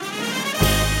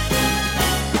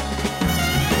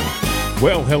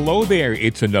Well, hello there.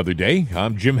 It's another day.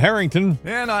 I'm Jim Harrington.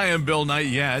 And I am Bill Knight.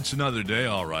 Yeah, it's another day,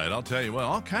 all right. I'll tell you what,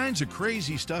 all kinds of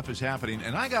crazy stuff is happening.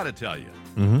 And I got to tell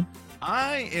you,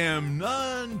 I am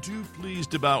none too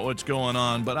pleased about what's going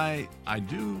on, but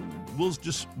we'll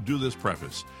just do this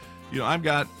preface. You know, I've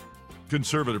got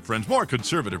conservative friends, more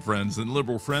conservative friends than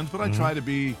liberal friends, but I try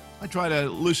to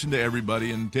listen to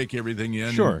everybody and take everything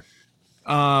in. Sure.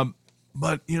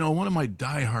 But, you know, one of my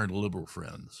diehard liberal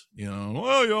friends,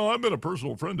 I've been a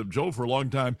personal friend of Joe for a long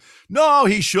time. No,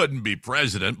 he shouldn't be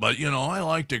president, but, I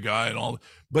like the guy and all.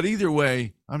 But either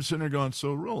way, I'm sitting there going,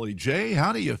 so really, Jay,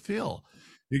 how do you feel?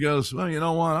 He goes, well, you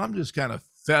know what? I'm just kind of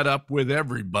fed up with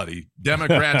everybody,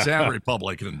 Democrats and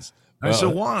Republicans. I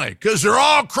said, why? Because they're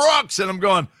all crooks. And I'm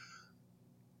going,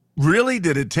 really?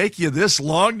 Did it take you this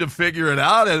long to figure it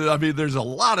out? And I mean, there's a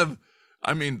lot of,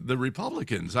 the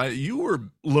Republicans, you were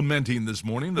lamenting this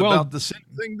morning about the same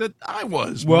thing that I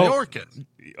was, Mayorkas.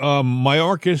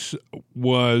 Mayorkas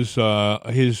was,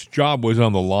 his job was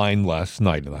on the line last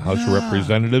night in the House of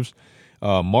Representatives.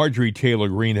 Marjorie Taylor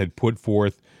Greene had put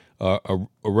forth a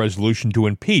resolution to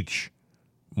impeach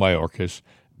Mayorkas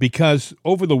because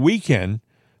over the weekend,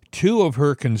 two of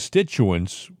her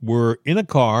constituents were in a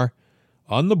car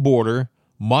on the border,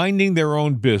 minding their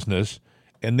own business,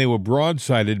 and they were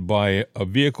broadsided by a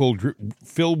vehicle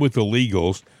filled with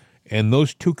illegals, and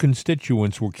those two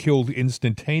constituents were killed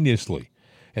instantaneously.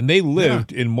 And they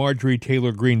lived in Marjorie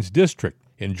Taylor Greene's district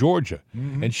in Georgia,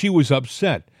 and she was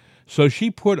upset. So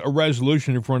she put a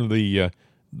resolution in front of the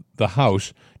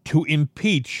House to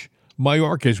impeach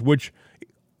Mayorkas, which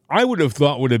I would have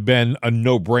thought would have been a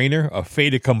no-brainer, a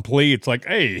fait accompli. It's like,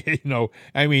 hey,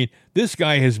 this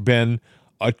guy has been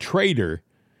a traitor.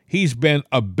 He's been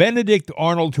a Benedict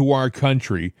Arnold to our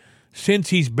country since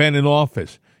he's been in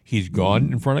office. He's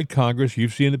gone in front of Congress.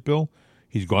 You've seen it, Bill.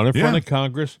 He's gone in front of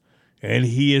Congress, and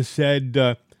he has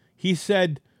said,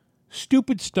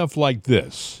 stupid stuff like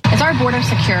this. Is our border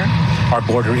secure? Our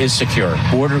border is secure.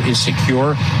 Border is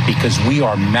secure because we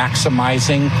are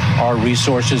maximizing our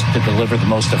resources to deliver the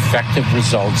most effective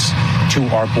results to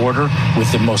our border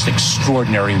with the most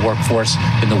extraordinary workforce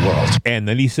in the world. And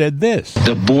then he said this.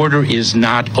 The border is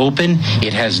not open.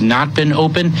 It has not been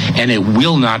open, and it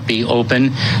will not be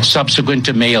open subsequent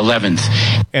to May 11th.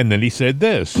 And then he said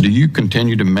this. Do you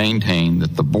continue to maintain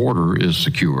that the border is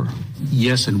secure?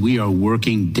 Yes, and we are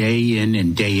working day in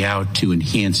and day out to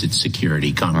enhance its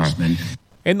security, Congressman. Right.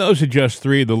 And those are just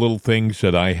three of the little things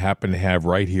that I happen to have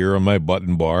right here on my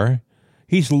button bar.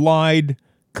 He's lied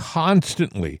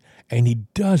constantly, and he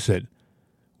does it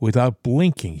without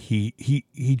blinking. He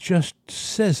just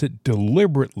says it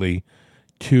deliberately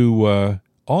to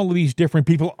all of these different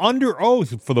people under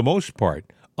oath, for the most part,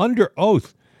 under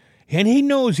oath. And he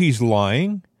knows he's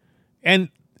lying, and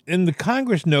the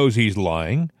Congress knows he's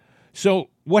lying. So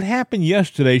what happened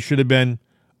yesterday should have been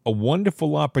a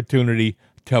wonderful opportunity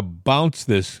to bounce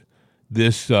this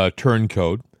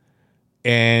turncoat,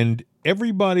 and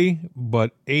everybody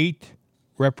but 8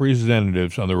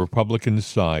 representatives on the Republican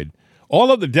side,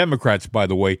 all of the Democrats, by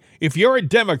the way, if you're a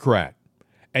Democrat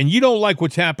and you don't like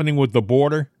what's happening with the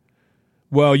border,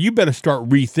 well, you better start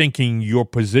rethinking your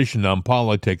position on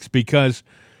politics because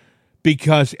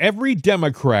every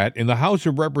Democrat in the House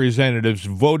of Representatives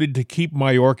voted to keep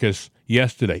Mayorkas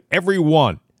yesterday. Every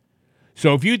one.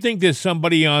 So if you think there's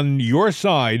somebody on your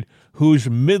side who's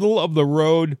middle of the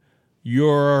road,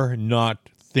 you're not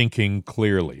thinking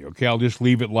clearly. Okay, I'll just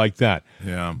leave it like that.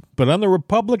 Yeah. But on the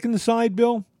Republican side,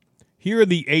 Bill, here are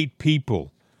the 8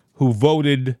 people who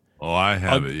voted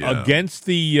against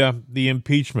the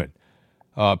impeachment.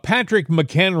 Patrick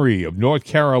McHenry of North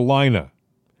Carolina.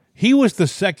 He was the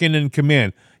second in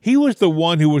command. He was the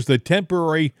one who was the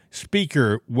temporary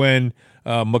speaker when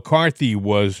McCarthy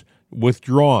was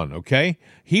withdrawn, okay?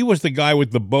 He was the guy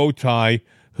with the bow tie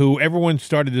who everyone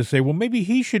started to say, well, maybe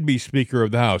he should be Speaker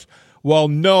of the House. Well,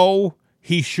 no,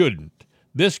 he shouldn't.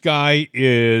 This guy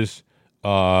is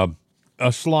a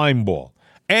slime ball.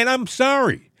 And I'm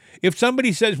sorry. If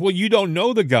somebody says, well, you don't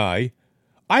know the guy,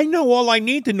 I know all I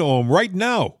need to know him right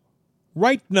now.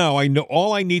 Right now, I know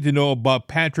all I need to know about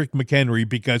Patrick McHenry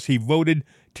because he voted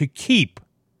to keep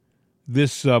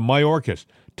this Mayorkas.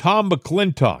 Tom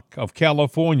McClintock of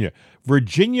California,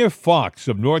 Virginia Fox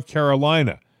of North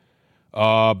Carolina,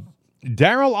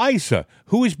 Darrell Issa,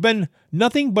 who has been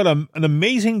nothing but an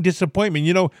amazing disappointment.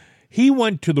 You know, he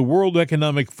went to the World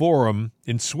Economic Forum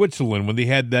in Switzerland when they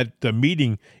had that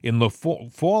meeting in the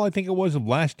fall, I think it was, of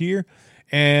last year.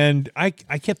 And I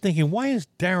kept thinking, why is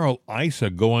Darrell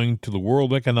Issa going to the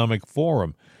World Economic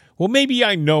Forum? Well, maybe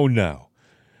I know now.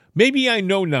 Maybe I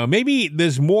know now. Maybe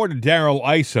there's more to Darrell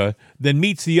Issa than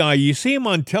meets the eye. You see him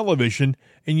on television,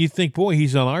 and you think, boy,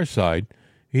 he's on our side.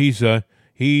 He's a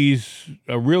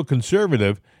real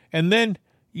conservative. And then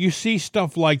you see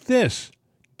stuff like this.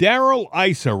 Darrell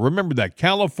Issa, remember that,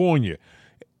 California.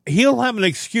 He'll have an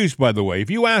excuse, by the way. If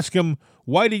you ask him,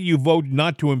 why did you vote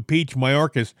not to impeach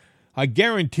Mayorkas, I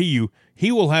guarantee you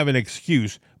he will have an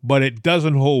excuse, but it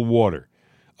doesn't hold water.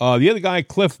 The other guy,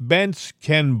 Cliff Bentz,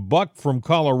 Ken Buck from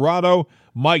Colorado,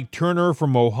 Mike Turner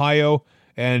from Ohio,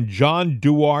 and John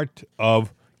Duarte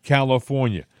of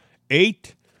California.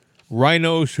 8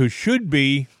 rhinos who should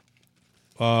be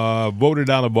voted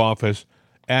out of office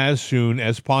as soon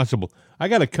as possible. I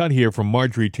got a cut here from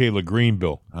Marjorie Taylor Greene,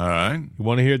 Bill. All right. You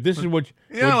want to hear it? This is what...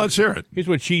 let's hear it. Here's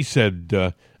what she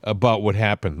said about what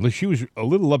happened. She was a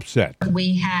little upset.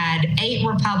 We had 8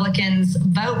 Republicans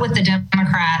vote with the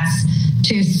Democrats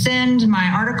to send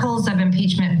my articles of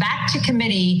impeachment back to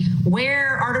committee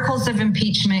where articles of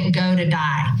impeachment go to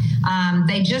die.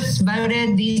 They just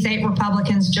voted, these 8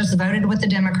 Republicans just voted with the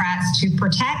Democrats to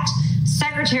protect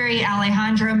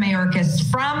Secretary-Alejandro Mayorkas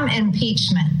from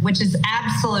impeachment, which is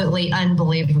absolutely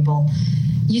unbelievable.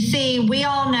 You see, we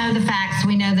all know the facts,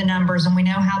 we know the numbers, and we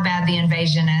know how bad the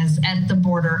invasion is at the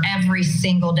border every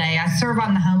single day. I serve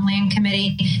on the Homeland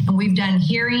Committee, and we've done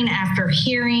hearing after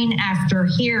hearing after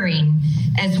hearing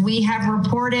as we have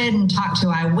reported and talked to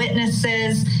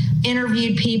eyewitnesses,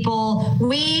 interviewed people.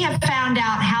 We have found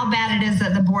out how bad it is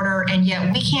at the border, and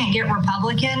yet we can't get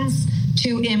Republicans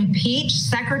to impeach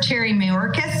Secretary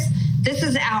Mayorkas. This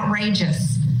is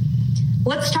outrageous.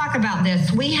 Let's talk about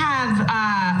this. We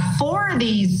have 4 of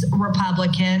these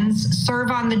Republicans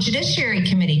serve on the Judiciary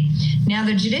Committee. Now,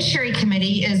 the Judiciary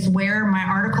Committee is where my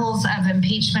articles of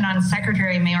impeachment on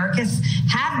Secretary Mayorkas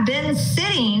have been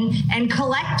sitting and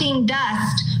collecting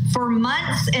dust for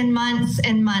months and months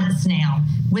and months now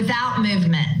without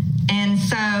movement. And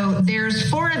so there's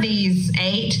 4 of these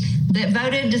 8 that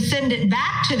voted to send it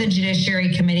back to the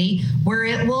Judiciary Committee, where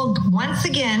it will once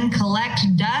again collect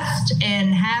dust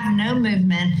and have no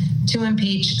movement to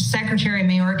impeach Secretary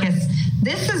Mayorkas.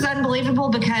 This is unbelievable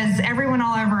because everyone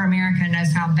all over America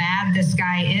knows how bad this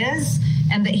guy is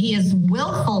and that he is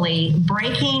willfully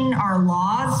breaking our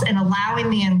laws and allowing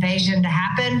the invasion to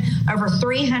happen. Over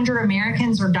 300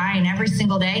 Americans are dying every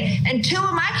single day. And 2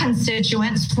 of my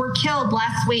constituents were killed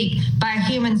last week by a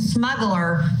human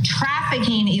smuggler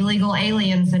trafficking illegal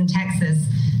aliens in Texas.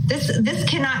 This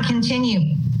cannot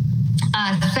continue.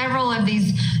 Several of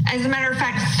these, as a matter of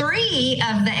fact, 3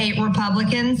 of the 8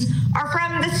 Republicans are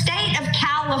from the state of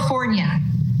California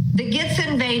that gets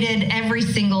invaded every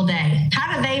single day.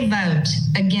 How do they vote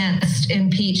against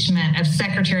impeachment of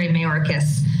Secretary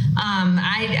Mayorkas?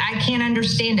 I can't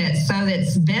understand it. So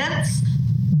it's Bentz,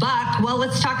 Buck. Well,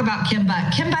 let's talk about Kim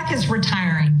Buck. Kim Buck is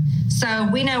retiring. So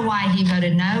we know why he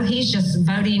voted no. He's just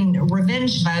voting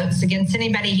revenge votes against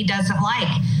anybody he doesn't like.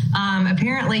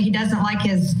 Apparently, he doesn't like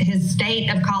his state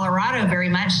of Colorado very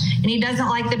much, and he doesn't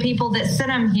like the people that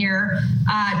sent him here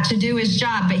to do his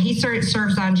job. But he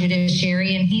serves on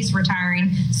judiciary, and he's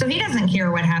retiring, so he doesn't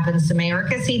care what happens to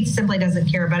Mayorkas. He simply doesn't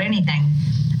care about anything.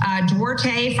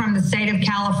 Duarte from the state of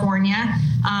California,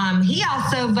 he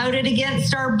also voted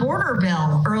against our border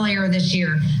bill earlier this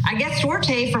year. I guess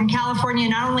Duarte from California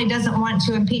not only doesn't want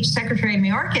to impeach Secretary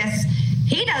Mayorkas,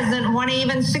 he doesn't want to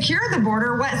even secure the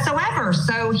border whatsoever.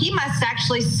 So he must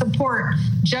actually support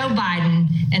Joe Biden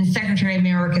and Secretary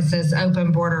Mayorkas's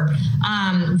open border.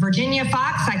 Virginia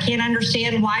Fox, I can't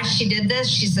understand why she did this.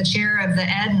 She's the chair of the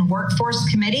Ed and Workforce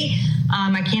Committee.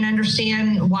 I can't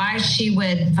understand why she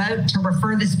would vote to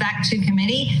refer this back to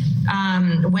committee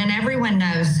when everyone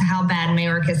knows how bad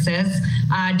Mayorkas is.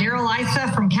 Darrell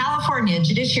Issa from California,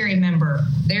 judiciary member.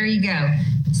 There you go.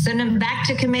 Send them back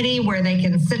to committee where they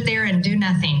can sit there and do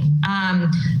nothing.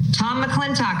 Tom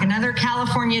McClintock, another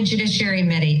California Judiciary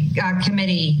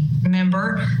Committee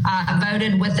member,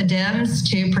 voted with the Dems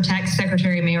to protect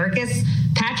Secretary Mayorkas.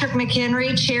 Patrick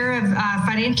McHenry, chair of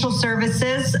Financial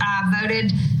Services,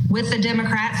 voted with the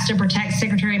Democrats to protect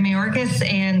Secretary Mayorkas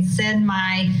and send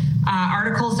my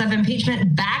articles of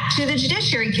impeachment back to the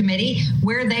Judiciary Committee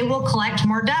where they will collect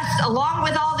more dust, along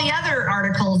with all the other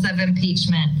articles of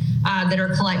impeachment that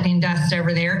are collecting dust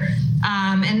over there.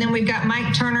 And then we've got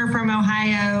Mike Turner from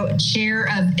Ohio, chair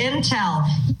of Intel.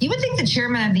 You would think the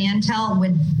chairman of the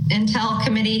Intel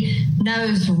Committee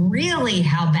knows really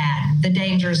how bad the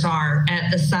dangers are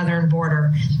at the southern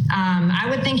border. I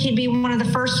would think he'd be one of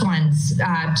the first ones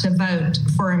to vote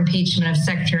for impeachment of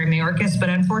Secretary Mayorkas, but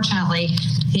unfortunately,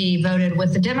 he voted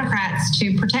with the Democrats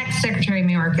to protect Secretary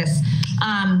Mayorkas.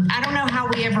 I don't know how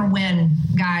we ever win,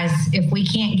 guys, if we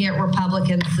can't get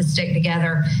Republicans to stick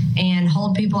together and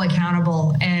hold people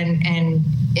accountable and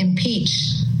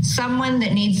impeach someone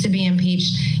that needs to be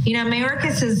impeached. You know,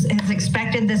 Mayorkas has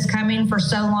expected this coming for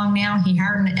so long now. He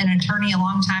hired an attorney a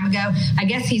long time ago. I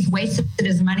guess he's wasted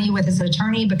his money with his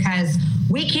attorney because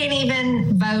we can't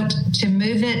even vote to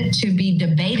move it to be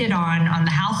debated on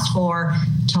the House floor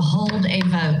to hold a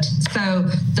vote. So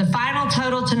the final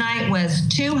total tonight was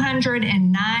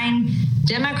 209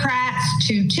 Democrats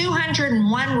to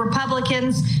 201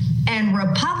 Republicans. And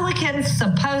Republicans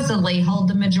supposedly hold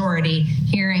the majority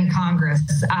here in Congress.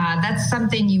 That's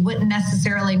something you wouldn't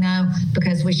necessarily know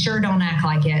because we sure don't act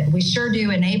like it. We sure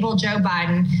do enable Joe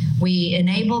Biden. We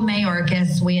enable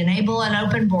Mayorkas. We enable an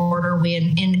open border. We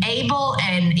enable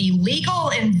an illegal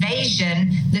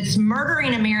invasion that's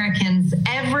murdering Americans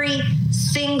every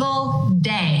single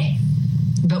day.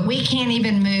 But we can't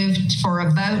even move for a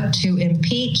vote to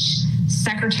impeach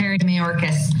Secretary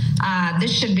Mayorkas.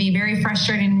 This should be very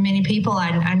frustrating to many people.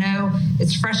 I know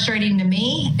it's frustrating to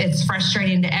me. It's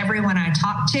frustrating to everyone I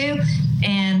talk to.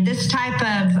 And this type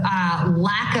of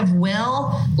lack of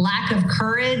will, lack of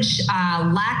courage,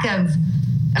 lack of,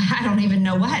 I don't even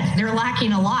know what, they're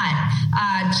lacking a lot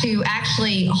to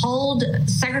actually hold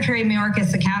Secretary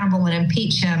Mayorkas accountable and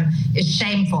impeach him is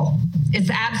shameful. It's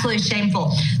absolutely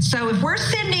shameful. So if we're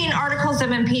sending articles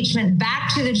of impeachment back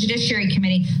to the Judiciary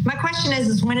Committee, my question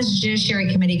is when is the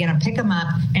Judiciary Committee going to pick them up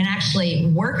and actually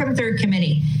work them through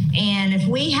committee? And if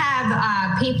we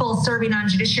have people serving on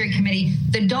Judiciary Committee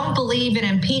that don't believe in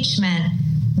impeachment,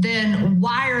 then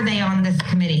why are they on this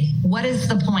committee? What is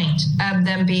the point of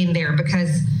them being there?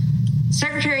 Because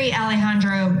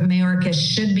Security-Alejandro Mayorkas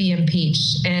should be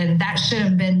impeached, and that should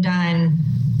have been done.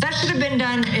 That should have been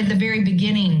done at the very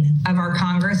beginning of our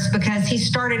Congress because he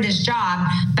started his job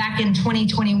back in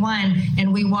 2021,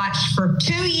 and we watched for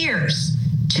 2 years,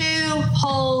 2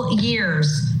 whole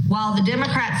years, while the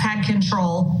Democrats had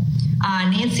control.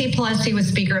 Nancy Pelosi was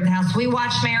Speaker of the House. We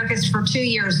watched Mayorkas for 2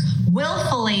 years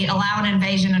willfully allow an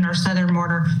invasion in our southern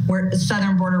border where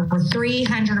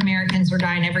 300 Americans were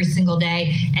dying every single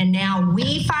day. And now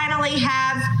we finally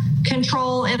have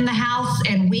control in the House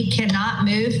and we cannot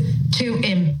move to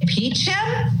impeach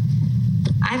him.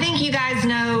 I think you guys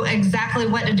know exactly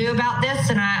what to do about this.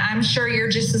 And I'm sure you're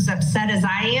just as upset as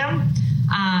I am.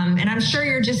 And I'm sure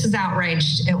you're just as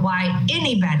outraged at why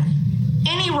any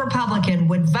Republican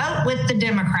would vote with the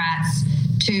Democrats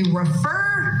to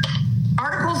refer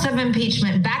articles of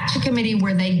impeachment back to committee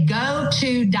where they go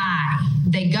to die.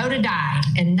 They go to die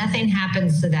and nothing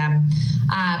happens to them.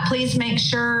 Please make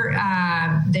sure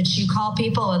that you call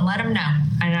people and let them know.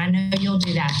 And I know you'll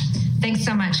do that. Thanks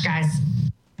so much, guys.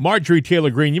 Marjorie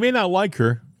Taylor Greene, you may not like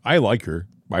her. I like her.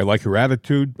 I like her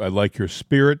attitude. I like her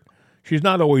spirit. She's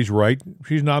not always right.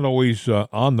 She's not always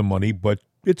on the money, but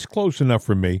it's close enough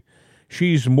for me.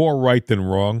 She's more right than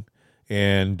wrong,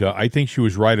 and I think she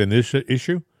was right in this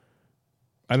issue.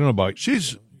 I don't know about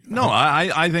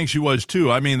I think she was too.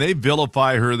 I mean, they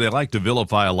vilify her. They like to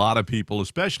vilify a lot of people,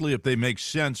 especially if they make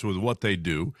sense with what they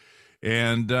do.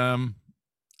 And,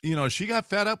 she got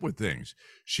fed up with things.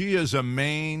 She is a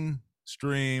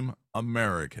mainstream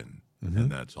American,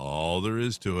 and that's all there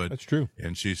is to it. That's true.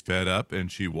 And she's fed up, and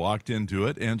she walked into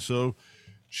it, and so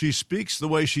she speaks the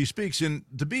way she speaks. And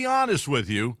to be honest with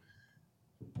you,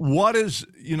 what is,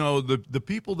 the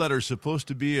people that are supposed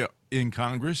to be in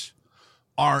Congress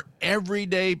are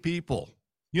everyday people.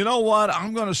 You know what?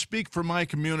 I'm going to speak for my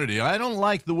community. I don't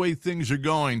like the way things are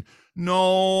going.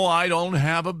 No, I don't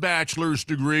have a bachelor's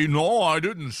degree. No, I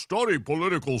didn't study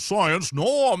political science.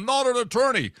 No, I'm not an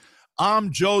attorney.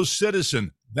 I'm Joe's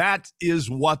citizen. That is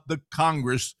what the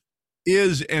Congress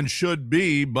is and should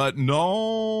be. But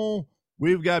no,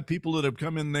 we've got people that have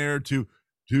come in there to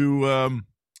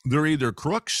they're either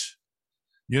crooks,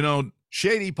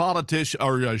 shady politicians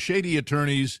or shady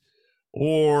attorneys,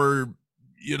 or,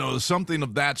 something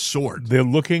of that sort. They're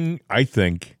looking, I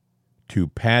think, to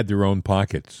pad their own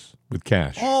pockets with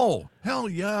cash. Oh, hell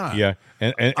yeah. Yeah.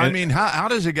 And I mean, how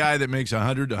does a guy that makes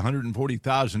 $100,000 to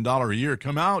 $140,000 a year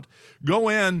come out, go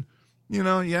in,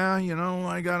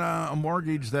 I got a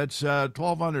mortgage that's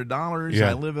 $1,200.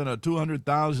 Yeah. I live in a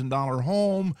 $200,000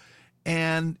 home.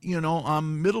 And,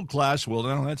 I'm middle class. Well,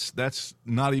 no, that's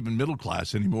not even middle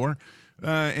class anymore.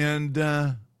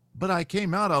 But I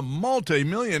came out a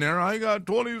multi-millionaire. I got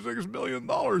 $26 million in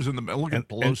the look at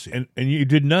Pelosi. And you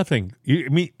did nothing.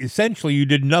 Essentially, you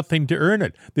did nothing to earn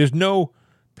it. There's no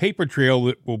paper trail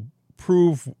that will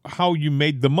prove how you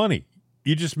made the money.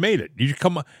 You just made it.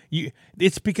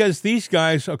 It's because these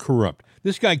guys are corrupt.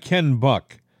 This guy, Ken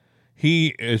Buck,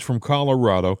 he is from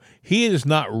Colorado. He is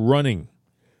not running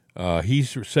He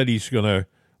said he's going to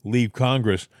leave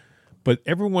Congress, but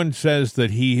everyone says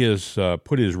that he has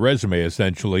put his resume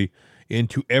essentially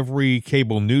into every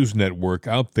cable news network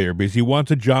out there because he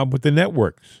wants a job with the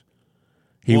networks.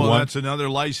 That's another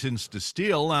license to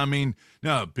steal. I mean,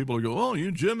 now people go, "Oh,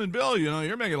 you Jim and Bill,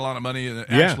 you're making a lot of money." And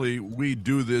actually, we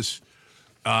do this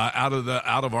out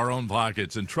of our own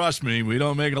pockets. And trust me, we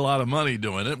don't make a lot of money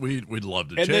doing it. We'd love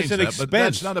to change that, but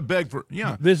that's not a beg for.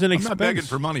 Yeah, there's an I'm expense. not begging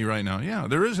for money right now. Yeah,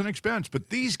 there is an expense,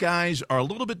 but these guys are a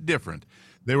little bit different.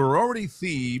 They were already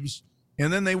thieves,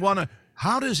 and then they want to.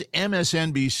 How does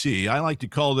MSNBC, I like to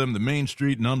call them the Main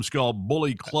Street Numbskull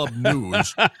Bully Club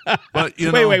News, but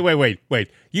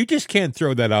Wait. You just can't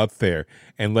throw that out there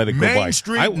and let it go by. Main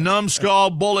Street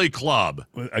Numbskull Bully Club.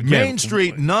 Again, Main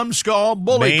Street Numbskull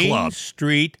Bully Club. Main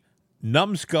Street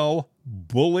Numbskull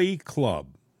Bully Club.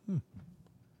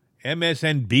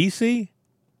 MSNBC?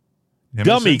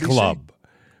 Dummy Club.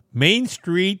 Main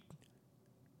Street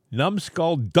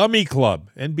Numbskull Dummy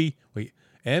Club.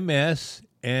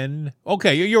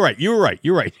 Okay, you're right. You're right.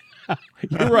 You're right.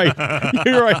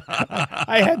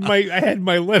 I had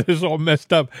my letters all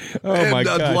messed up. Oh my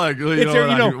God!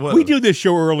 We do this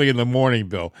show early in the morning,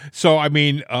 Bill. So I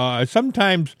mean,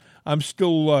 sometimes I'm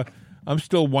still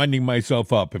winding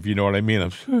myself up, if you know what I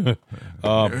mean.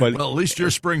 But at least your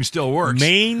spring still works.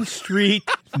 Main Street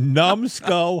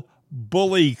Numbskull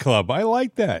Bully Club. I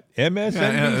like that.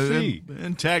 MSNBC.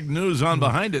 And tag news on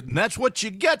behind it. And that's what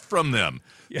you get from them.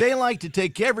 Yeah. They like to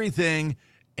take everything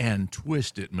and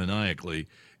twist it maniacally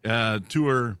to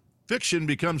where fiction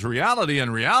becomes reality,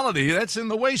 and reality, that's in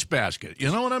the wastebasket. You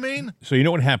know what I mean? So you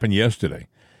know what happened yesterday?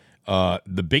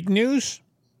 The big news,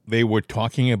 they were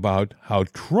talking about how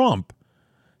Trump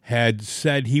had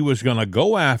said he was going to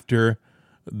go after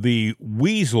the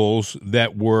weasels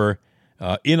that were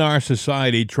in our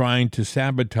society trying to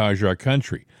sabotage our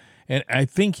country. And I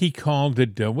think he called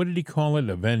it, what did he call it?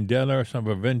 A vendetta or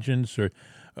some vengeance, or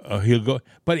he'll go.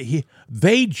 But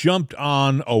they jumped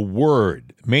on a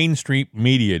word, mainstream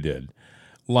media did.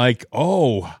 Like,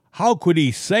 oh, how could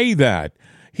he say that?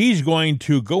 He's going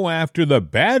to go after the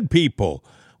bad people.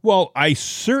 Well, I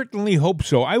certainly hope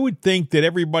so. I would think that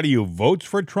everybody who votes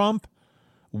for Trump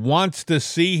wants to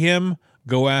see him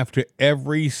go after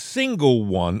every single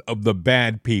one of the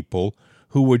bad people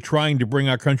who were trying to bring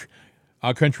our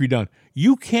country down.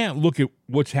 You can't look at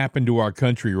what's happened to our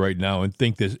country right now and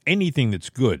think there's anything that's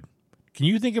good. Can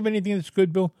you think of anything that's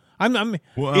good, Bill? If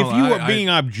you are being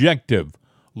objective,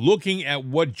 looking at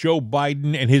what Joe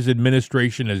Biden and his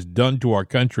administration has done to our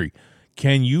country,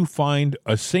 can you find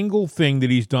a single thing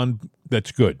that he's done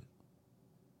that's good?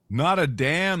 Not a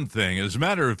damn thing. As a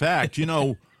matter of fact,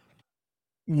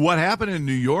 what happened in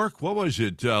New York? What was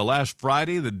it? Last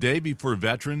Friday, the day before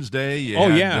Veterans Day?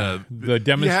 The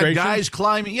demonstration. You had guys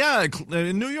climbing. Yeah,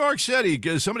 in New York City,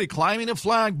 somebody climbing a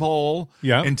flagpole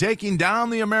and taking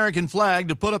down the American flag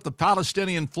to put up the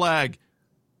Palestinian flag.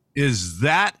 Is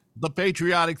that the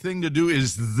patriotic thing to do?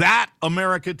 Is that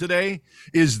America today?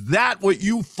 Is that what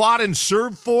you fought and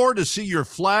served for, to see your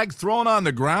flag thrown on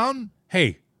the ground?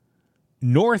 Hey,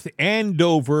 North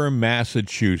Andover,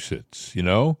 Massachusetts,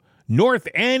 North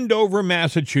Andover,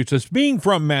 Massachusetts. Being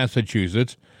from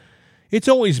Massachusetts, it's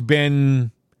always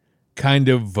been kind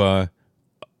of a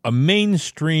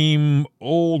mainstream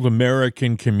old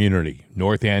American community.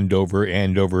 North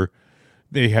Andover,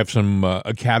 they have some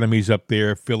academies up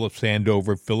there. Phillips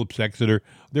Andover, Phillips Exeter.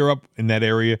 They're up in that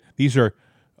area. These are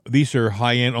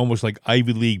high end, almost like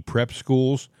Ivy League prep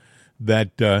schools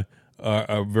that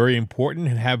are very important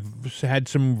and have had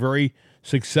some very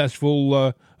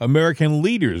successful American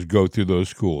leaders go through those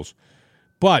schools.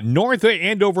 But North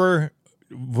Andover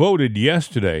voted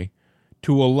yesterday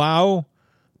to allow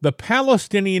the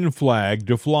Palestinian flag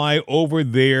to fly over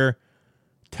their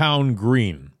town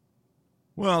green.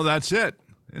 Well, that's it.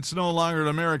 It's no longer an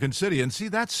American city. And see,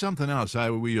 that's something else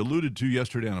we alluded to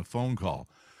yesterday on a phone call.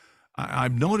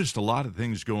 I've noticed a lot of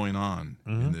things going on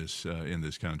in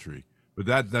this country. But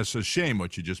that's a shame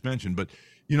what you just mentioned. But,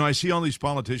 I see all these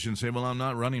politicians say, well, I'm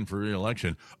not running for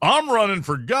re-election. I'm running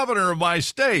for governor of my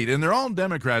state. And they're all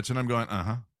Democrats. And I'm going,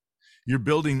 You're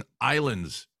building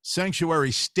islands,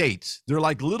 sanctuary states. They're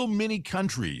like little mini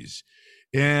countries.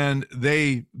 And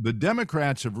the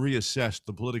Democrats have reassessed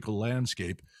the political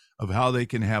landscape of how they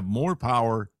can have more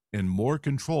power and more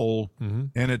control. Mm-hmm.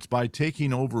 And it's by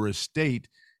taking over a state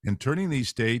and turning these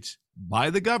states by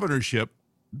the governorship.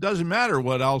 Doesn't matter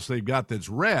what else they've got that's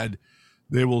red.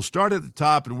 They will start at the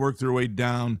top and work their way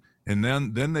down, and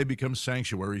then they become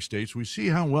sanctuary states. We see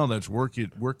how well that's worked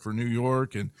for New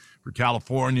York and for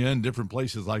California and different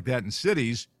places like that in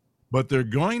cities. but they're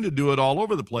going to do it all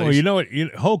over the place. Well, you know what?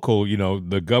 Hochul,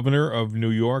 the governor of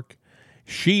New York,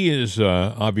 she is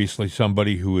obviously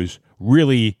somebody who is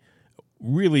really,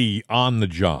 really on the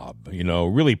job,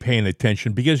 really paying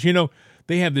attention because,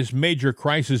 they have this major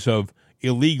crisis of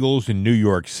illegals in New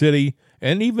York City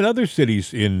and even other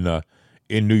cities in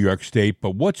New York State.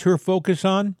 But what's her focus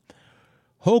on?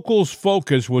 Hochul's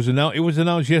focus was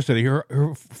announced yesterday.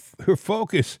 Her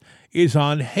focus is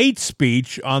on hate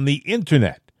speech on the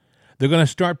internet. They're going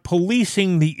to start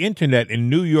policing the internet in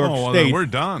New York State. Then we're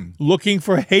done. Looking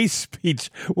for hate speech.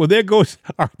 Well, there goes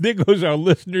our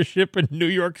listenership in New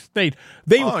York State.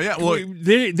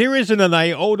 There isn't an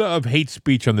iota of hate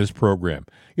speech on this program.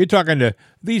 You're talking to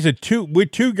we're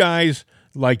two guys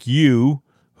like you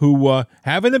who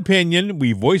have an opinion.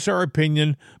 We voice our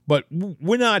opinion, but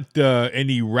we're not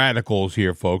any radicals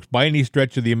here, folks, by any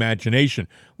stretch of the imagination.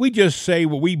 We just say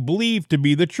what we believe to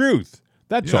be the truth.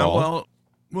 That's all.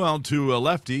 Well, to a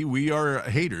lefty, we are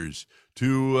haters.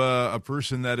 To a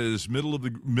person that is middle of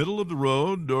the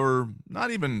road, or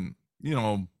not even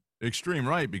extreme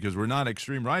right, because we're not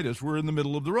extreme rightists. We're in the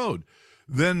middle of the road.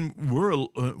 Then we're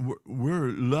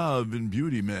love and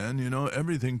beauty, man.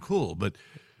 Everything cool. But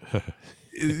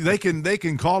they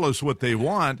can call us what they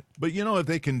want. But if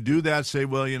they can do that, say,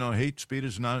 well, hate speech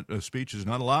is not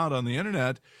allowed on the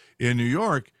internet in New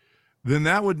York, then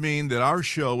that would mean that our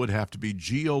show would have to be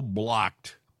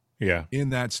geo-blocked. Yeah, in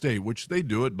that state, which they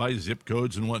do it by zip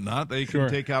codes and whatnot. They can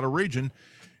take out a region,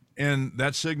 and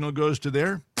that signal goes to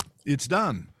there. It's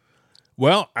done.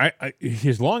 Well,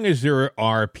 as long as there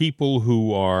are people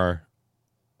who are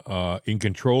in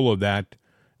control of that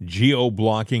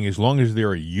geo-blocking, as long as there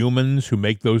are humans who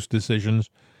make those decisions,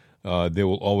 there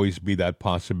will always be that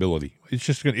possibility. It's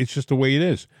just the way it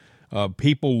is.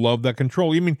 People love that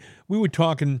control. I mean, we were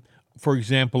talking, for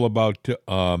example, about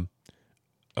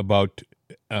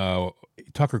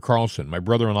Tucker Carlson. My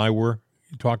brother and I were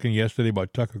talking yesterday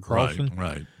about Tucker Carlson.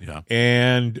 Right, yeah.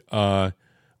 And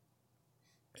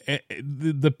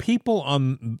the people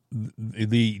on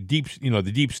the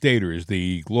deep staters,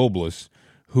 the globalists,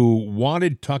 who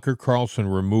wanted Tucker Carlson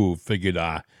removed, figured,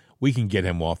 we can get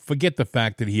him off. Forget the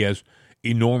fact that he has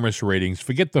enormous ratings.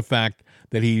 Forget the fact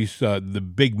that he's the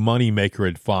big money maker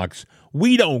at Fox.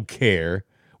 We don't care.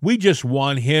 We just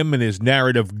want him and his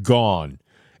narrative gone.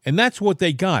 And that's what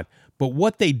they got. But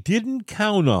what they didn't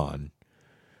count on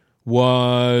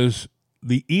was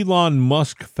the Elon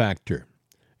Musk factor.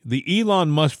 The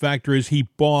Elon Musk factor is he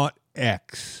bought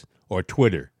X, or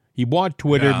Twitter. He bought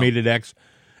Twitter, made it X,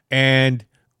 and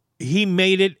he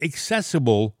made it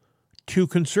accessible to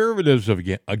conservatives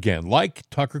again, like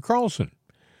Tucker Carlson.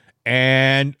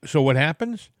 And so what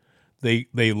happens? They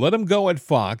let him go at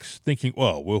Fox, thinking,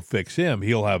 well, we'll fix him.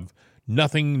 He'll have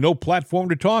no platform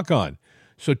to talk on.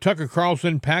 So Tucker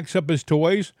Carlson packs up his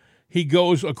toys. He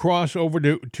goes across over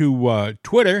to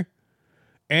Twitter,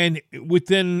 and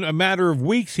within a matter of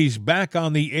weeks, he's back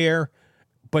on the air.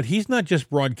 But he's not just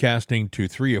broadcasting to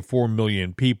 3 or 4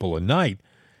 million people a night.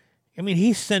 I mean,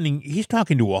 he's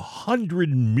talking to 100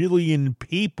 million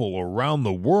people around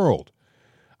the world.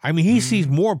 I mean, he sees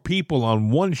more people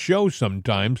on one show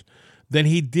sometimes than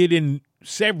he did in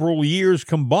several years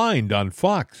combined on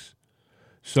Fox.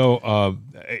 So,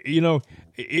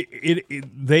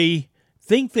 they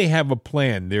think they have a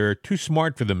plan. They're too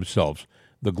smart for themselves,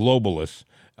 the globalists.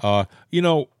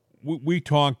 We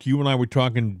talked, you and I were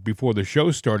talking before the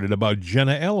show started about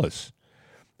Jenna Ellis.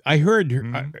 I heard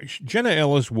her, Jenna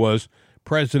Ellis was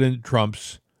President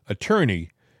Trump's attorney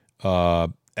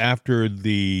after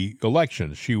the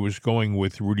elections. She was going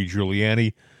with Rudy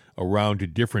Giuliani around to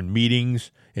different meetings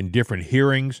and different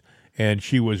hearings, and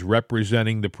she was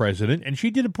representing the president, and she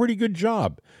did a pretty good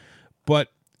job.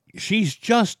 But she's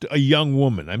just a young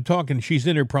woman. I'm talking, she's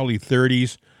in her probably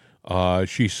 30s.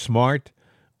 She's smart.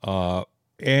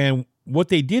 And what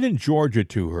they did in Georgia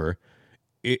to her,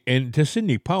 and to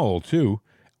Sidney Powell too,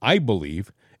 I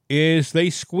believe, is they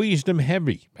squeezed him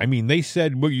heavy. I mean, they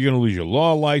said, well, you're going to lose your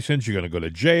law license, you're going to go to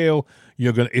jail,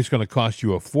 it's going to cost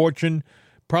you a fortune,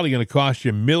 probably going to cost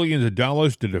you millions of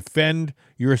dollars to defend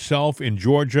yourself in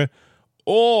Georgia,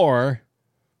 or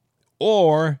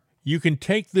you can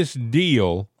take this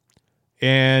deal,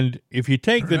 and if you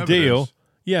take the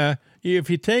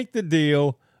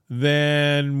deal,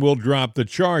 then we'll drop the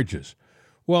charges.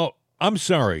 Well, I'm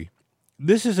sorry.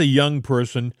 This is a young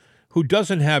person who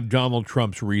doesn't have Donald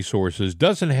Trump's resources,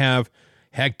 doesn't have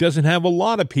a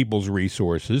lot of people's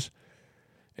resources.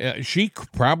 She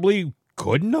probably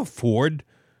couldn't afford,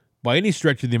 by any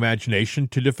stretch of the imagination,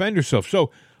 to defend herself.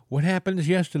 So what happened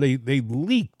yesterday, they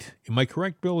leaked. Am I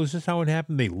correct, Bill? Is this how it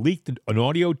happened? They leaked an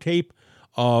audio tape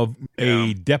of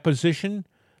a deposition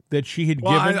that she had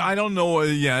Well, given? I don't know.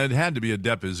 Yeah, it had to be a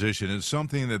deposition. It's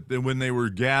something that when they were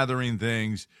gathering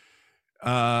things.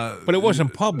 But it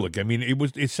wasn't public. I mean,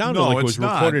 it sounded No, like it it's was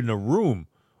not. recorded in a room.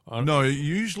 No,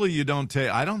 usually you don't take.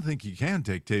 I don't think you can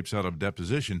take tapes out of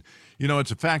deposition.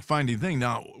 It's a fact-finding thing.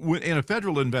 Now, in a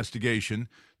federal investigation,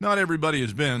 not everybody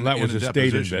has been. Well, that was in a deposition.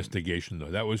 state investigation,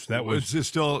 though. That was.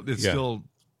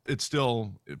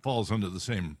 It falls under the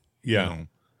same Yeah.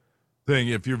 thing.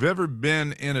 If you've ever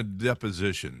been in a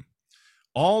deposition,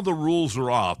 all the rules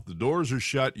are off. The doors are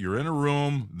shut. You're in a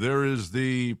room. There is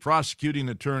the prosecuting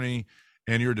attorney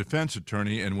and your defense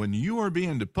attorney, and when you are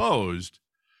being deposed,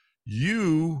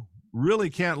 you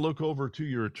really can't look over to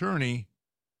your attorney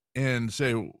and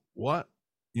say, what?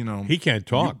 He can't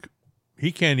talk.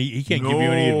 He can't give you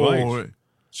any advice.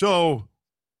 So,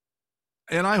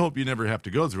 and I hope you never have to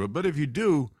go through it, but if you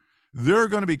do, there are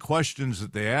going to be questions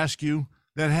that they ask you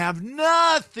that have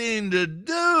nothing to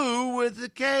do with the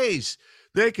case.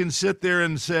 They can sit there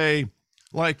and say,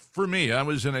 like for me, I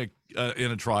was in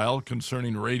a trial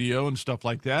concerning radio and stuff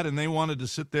like that, and they wanted to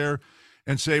sit there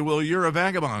and say, well, you're a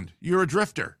vagabond, you're a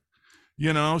drifter,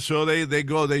 so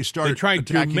they start. They tried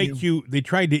to make you. They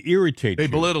tried to irritate you. They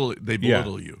belittle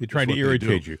you. They tried to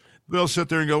irritate you. They'll sit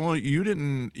there and go, well, you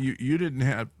didn't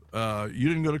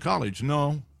go to college.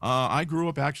 No, I grew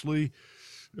up actually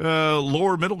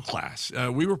lower middle class.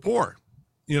 We were poor,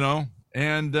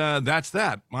 and that's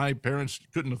that. My parents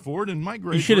couldn't afford, and my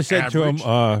grades. You should have said average.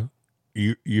 to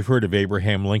him, "You've heard of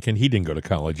Abraham Lincoln? He didn't go to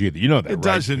college either. You know that, It right?"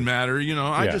 doesn't matter.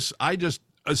 Yeah.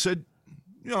 I said,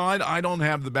 I don't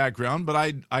have the background, but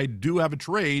I do have a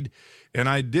trade, and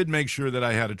I did make sure that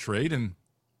I had a trade, and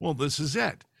well, this is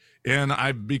it. And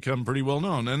I've become pretty well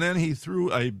known. And then he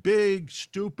threw a big,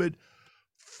 stupid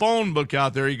phone book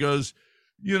out there. He goes,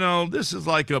 this is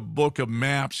like a book of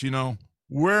maps,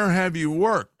 Where have you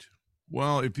worked?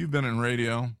 Well, if you've been in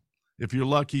radio, if you're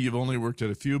lucky, you've only worked at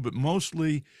a few, but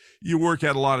mostly you work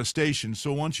at a lot of stations.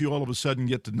 So once you all of a sudden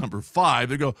get to number 5,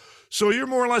 they go, so you're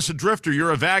more or less a drifter.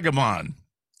 You're a vagabond.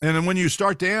 And then when you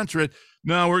start to answer it,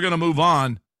 no, we're going to move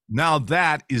on. Now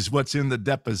that is what's in the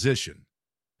deposition.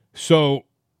 So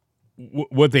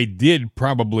what they did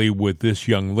probably with this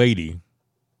young lady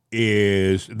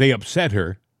is they upset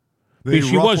her.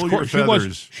 She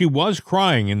was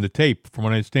crying in the tape, from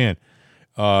what I understand.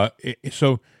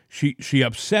 So she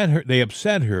upset her. They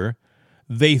upset her.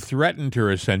 They threatened her,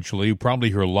 essentially,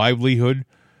 probably her livelihood,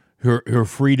 her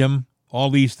freedom, all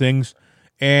these things.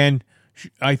 And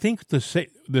I think the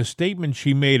statement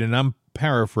she made, and I'm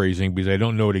paraphrasing because I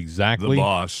don't know it exactly. The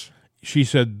boss. She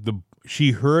said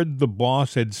she heard the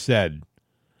boss had said.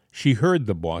 She heard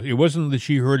the boss. It wasn't that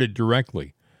she heard it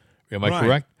directly. Am I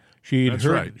correct? That's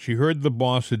right. She heard the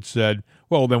boss had said,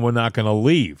 well, then we're not going to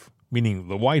leave, meaning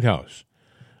the White House.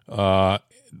 But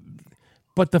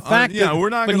the fact that... we're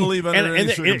not going to leave under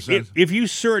any circumstances. If you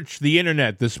search the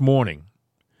internet this morning,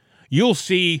 you'll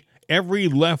see every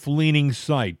left-leaning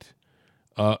site.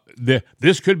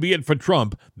 This could be it for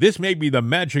Trump. This may be the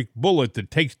magic bullet that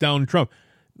takes down Trump.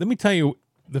 Let me tell you,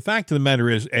 the fact of the matter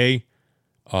is, he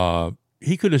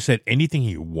could have said anything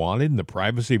he wanted in the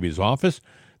privacy of his office.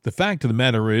 The fact of the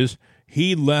matter is,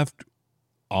 he left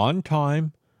on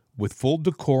time, with full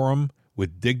decorum,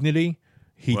 with dignity.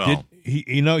 He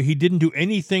didn't do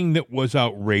anything that was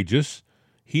outrageous.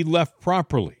 He left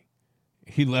properly.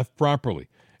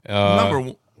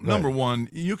 Number one,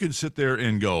 you can sit there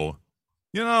and go,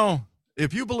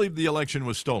 if you believe the election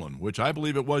was stolen, which I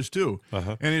believe it was too,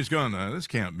 and he's going, this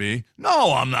can't be.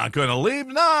 No, I'm not going to leave.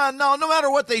 No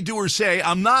matter what they do or say,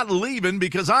 I'm not leaving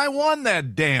because I won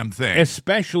that damn thing.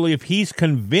 Especially if he's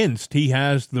convinced he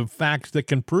has the facts that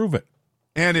can prove it.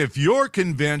 And if you're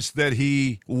convinced that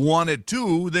he won it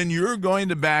too, then you're going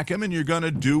to back him and you're going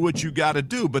to do what you got to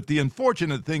do. But the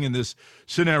unfortunate thing in this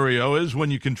scenario is when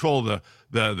you control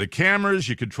the cameras,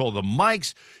 you control the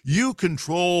mics, you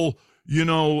control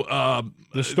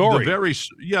the story,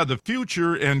 the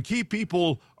future, and keep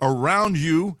people around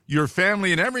you, your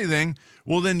family, and everything.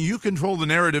 Well, then you control the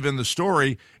narrative and the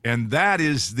story, and that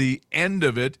is the end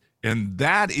of it, and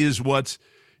that is what's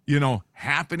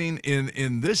happening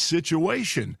in this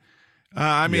situation.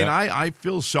 I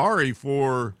feel sorry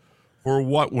for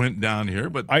what went down here,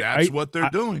 but that's what they're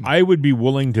doing. I would be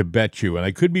willing to bet you, and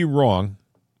I could be wrong,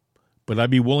 but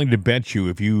I'd be willing to bet you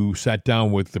if you sat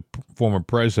down with the former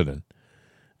president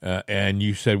and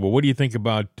you said, well, what do you think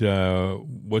about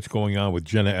what's going on with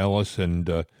Jenna Ellis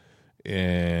and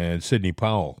Sidney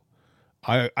Powell?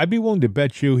 I'd be willing to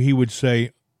bet you he would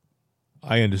say,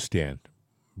 I understand.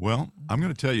 Well, I'm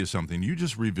going to tell you something. You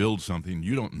just revealed something.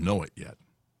 You don't know it yet.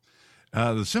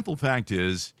 The simple fact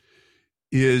is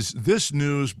is this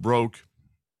news broke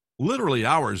literally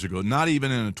hours ago, not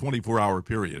even in a 24-hour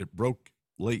period. It broke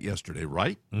late yesterday,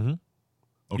 right? Mm-hmm.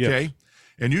 Okay. Yes.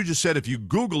 And you just said if you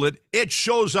Google it, it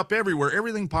shows up everywhere.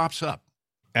 Everything pops up.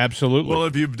 Absolutely. Well,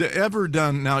 if you've ever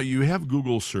done, now you have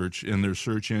Google search in their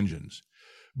search engines,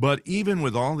 but even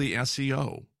with all the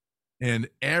SEO and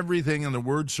everything in the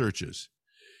word searches,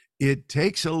 it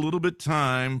takes a little bit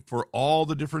time for all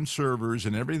the different servers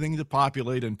and everything to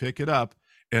populate and pick it up,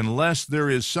 unless there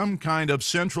is some kind of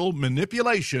central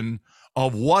manipulation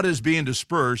of what is being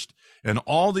dispersed, and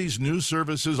all these news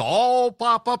services all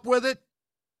pop up with it.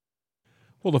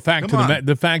 Well, the fact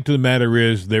of the matter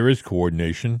is there is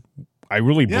coordination. I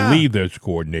really believe there's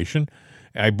coordination.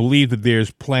 I believe that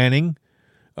there's planning.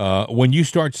 When you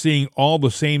start seeing all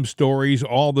the same stories,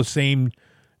 all the same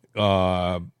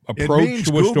approach it means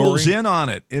to a Google's story. in on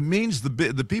it. It means the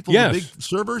people, Yes. the big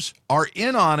servers are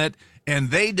in on it, and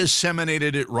they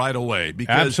disseminated it right away,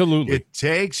 because Absolutely. it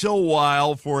takes a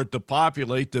while for it to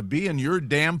populate, to be in your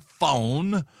damn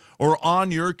phone or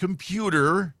on your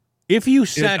computer. If you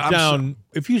sat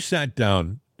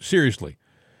down seriously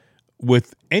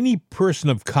with any person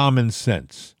of common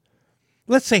sense,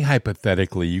 let's say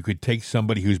hypothetically you could take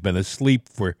somebody who's been asleep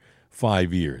for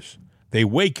 5 years. They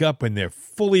wake up and they're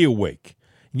fully awake.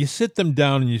 And you sit them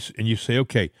down and you say,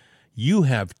 okay, you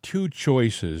have two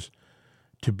choices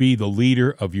to be the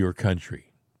leader of your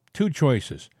country. Two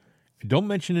choices. Don't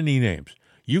mention any names.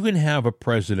 You can have a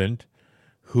president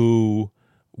who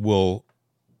will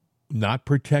not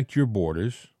protect your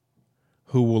borders,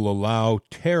 who will allow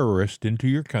terrorists into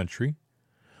your country,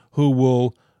 who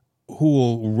will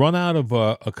run out of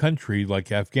a country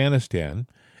like Afghanistan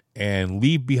and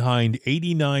leave behind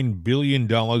 $89 billion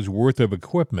worth of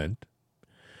equipment.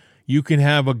 You can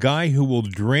have a guy who will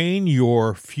drain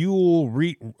your fuel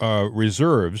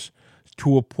reserves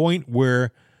to a point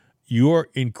where you're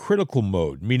in critical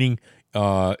mode, meaning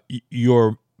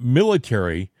your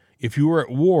military, if you were at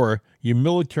war, your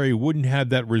military wouldn't have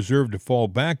that reserve to fall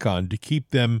back on to keep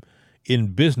them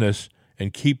in business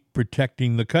and keep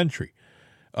protecting the country.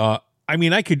 I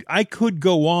could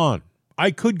go on.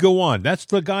 That's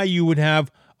the guy you would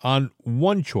have on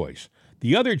one choice.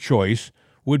 The other choice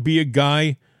would be a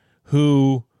guy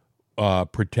who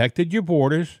protected your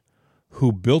borders,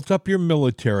 who built up your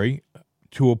military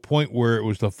to a point where it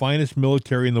was the finest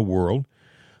military in the world,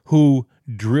 who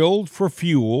drilled for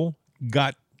fuel,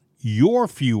 got your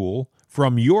fuel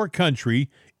from your country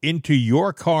into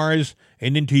your cars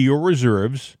and into your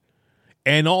reserves,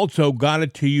 and also got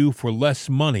it to you for less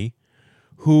money,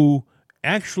 who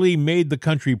actually made the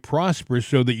country prosperous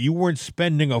so that you weren't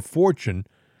spending a fortune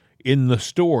in the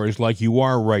stores like you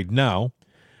are right now,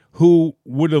 who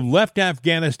would have left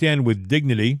Afghanistan with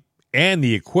dignity and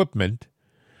the equipment,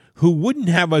 who wouldn't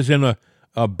have us in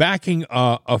backing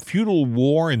a feudal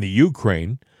war in the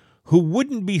Ukraine, who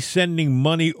wouldn't be sending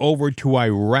money over to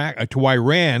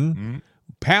Iran,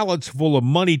 pallets full of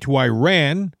money to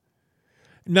Iran.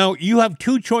 Now, you have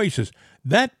two choices.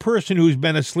 That person who's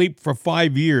been asleep for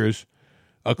 5 years,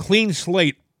 a clean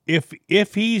slate,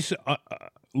 if he's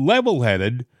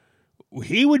level-headed,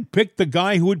 he would pick the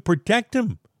guy who would protect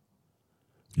him.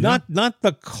 Yeah. Not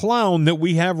the clown that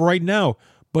we have right now,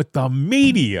 but the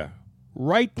media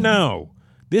right now.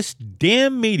 This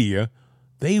damn media,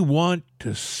 they want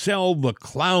to sell the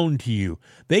clown to you.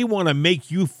 They want to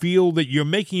make you feel that you're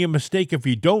making a mistake if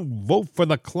you don't vote for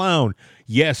the clown.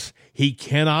 Yes, he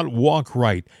cannot walk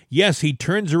right. Yes, he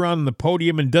turns around on the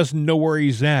podium and doesn't know where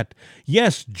he's at.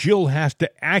 Yes, Jill has to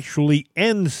actually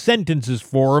end sentences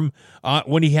for him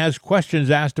when he has questions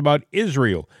asked about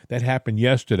Israel. That happened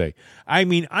yesterday. I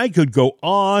mean, I could go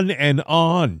on and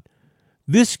on.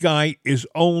 This guy is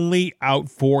only out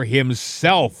for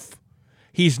himself.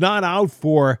 He's not out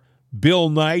for Bill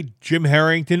Knight, Jim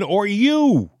Harrington, or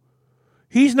you.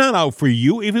 He's not out for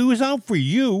you. If he was out for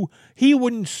you, he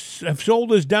wouldn't have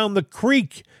sold us down the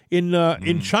creek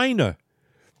in China.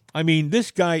 I mean,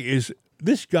 this guy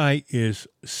is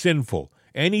sinful,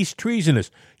 and he's treasonous.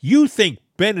 You think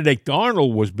Benedict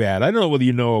Arnold was bad. I don't know whether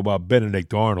you know about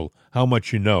Benedict Arnold, how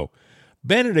much you know.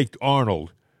 Benedict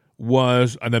Arnold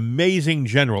was an amazing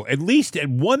general. At least at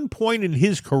one point in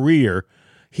his career,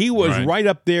 he was right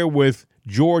up there with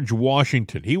George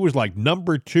Washington. He was like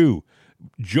number 2.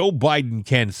 Joe Biden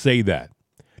can't say that.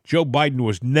 Joe Biden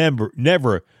was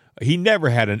never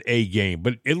had an A game,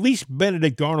 but at least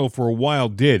Benedict Arnold for a while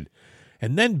did.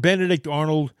 And then Benedict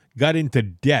Arnold got into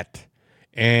debt,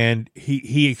 and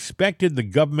he expected the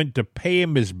government to pay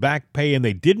him his back pay, and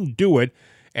they didn't do it,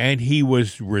 and he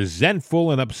was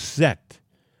resentful and upset.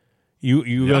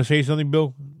 You going to say something,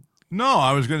 Bill? No,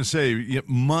 I was going to say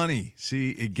money.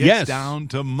 See, it gets down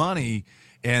to money,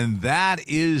 and that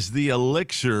is the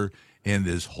elixir in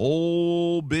this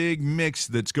whole big mix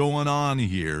that's going on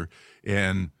here.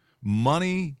 And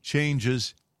money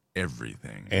changes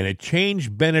everything. And it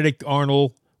changed Benedict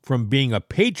Arnold from being a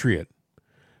patriot,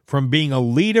 from being a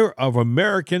leader of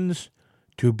Americans,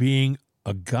 to being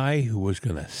a guy who was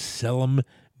going to sell them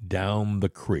down the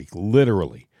creek,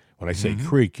 literally. When I say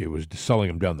creek, it was selling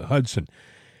them down the Hudson.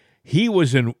 He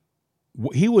was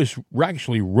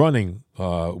actually running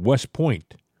West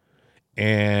Point,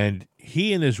 and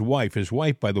he and his wife,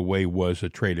 by the way, was a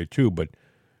traitor too, but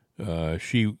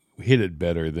she hid it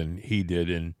better than he did,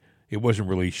 and it wasn't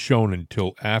really shown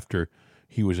until after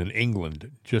he was in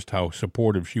England, just how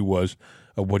supportive she was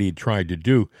of what he had tried to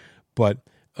do. But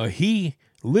he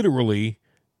literally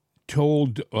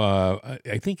told,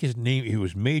 I think his name, he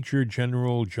was Major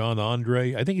General John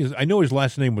Andre. I know his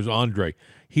last name was Andre.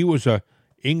 He was a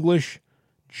English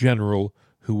general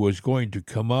who was going to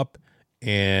come up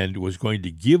and was going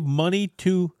to give money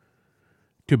to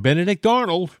Benedict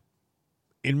Arnold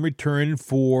in return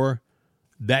for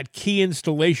that key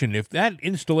installation. If that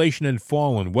installation had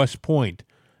fallen, West Point,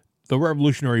 the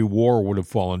Revolutionary War would have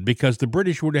fallen, because the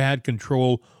British would have had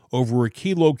control over a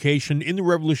key location in the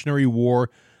Revolutionary War.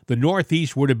 The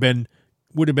Northeast would have been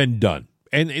done,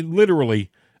 and it literally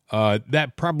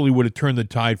that probably would have turned the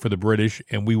tide for the British,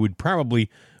 and we would probably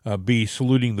be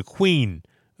saluting the Queen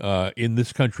in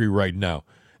this country right now.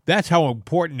 That's how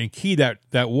important and key that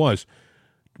was.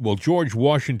 Well, George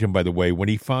Washington, by the way, when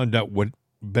he found out what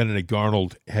Benedict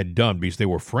Arnold had done, because they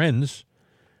were friends,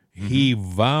 he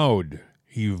vowed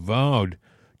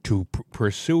to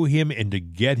pursue him and to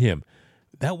get him.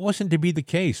 That wasn't to be the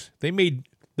case. The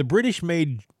British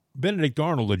made Benedict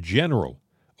Arnold a general,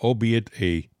 albeit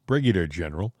a brigadier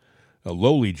general, a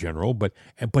lowly general, but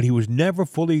he was never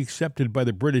fully accepted by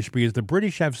the British, because the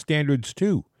British have standards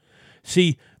too.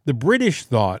 See, the British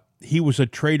thought he was a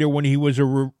traitor when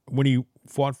he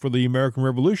fought for the American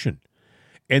Revolution,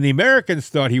 and the Americans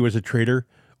thought he was a traitor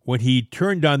when he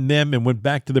turned on them and went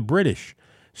back to the British.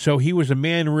 So he was a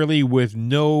man really with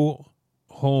no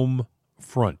home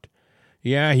front.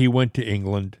 Yeah, he went to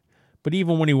England, but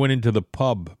even when he went into the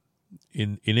pub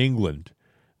in England,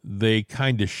 they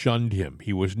kind of shunned him.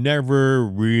 He was never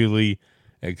really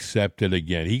accepted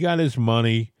again. He got his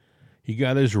money, he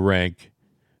got his rank,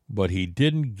 but he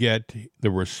didn't get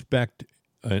the respect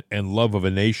and love of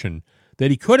a nation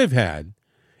that he could have had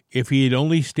if he had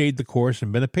only stayed the course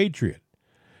and been a patriot.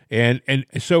 And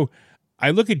so I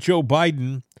look at Joe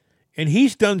Biden, and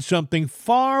he's done something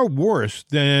far worse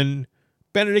than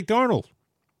Benedict Arnold.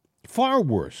 Far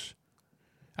worse.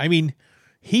 I mean,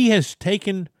 he has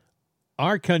taken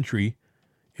our country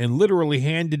and literally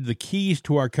handed the keys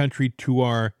to our country to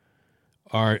our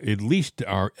at least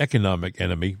our economic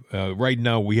enemy. Right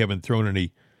now, we haven't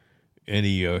thrown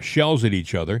any shells at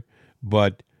each other,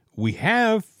 but we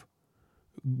have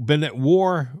been at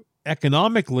war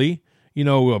economically. You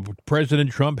know,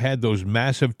 President Trump had those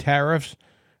massive tariffs,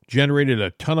 generated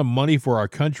a ton of money for our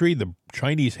country. The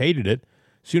Chinese hated it.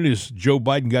 As soon as Joe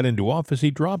Biden got into office,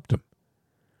 he dropped them.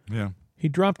 Yeah. He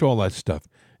dropped all that stuff.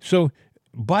 So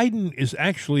Biden is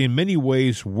actually in many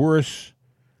ways worse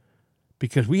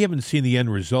because we haven't seen the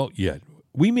end result yet.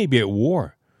 We may be at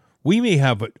war. We may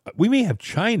have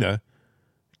China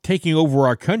taking over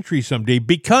our country someday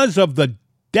because of the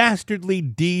dastardly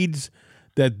deeds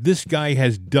that this guy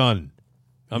has done.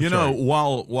 You know,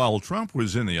 while Trump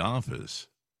was in the office,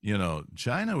 you know,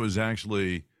 China was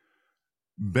actually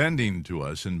bending to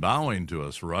us and bowing to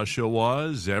us. Russia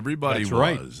was. Everybody That's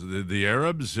was. Right. The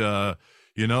Arabs,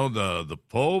 you know, the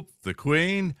Pope, the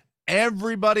Queen,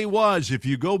 everybody was. If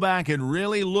you go back and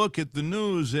really look at the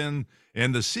news and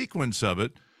the sequence of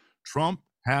it, Trump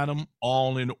had them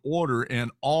all in order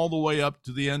and all the way up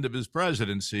to the end of his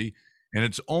presidency. And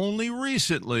it's only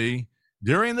recently,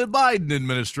 during the Biden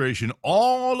administration,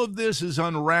 all of this is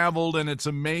unraveled, and it's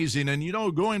amazing. And, you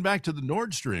know, going back to the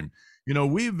Nord Stream, you know,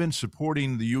 we've been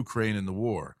supporting the Ukraine in the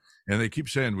war, and they keep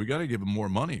saying, we got to give them more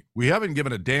money. We haven't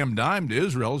given a damn dime to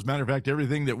Israel. As a matter of fact,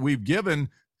 everything that we've given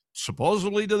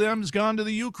supposedly to them has gone to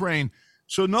the Ukraine.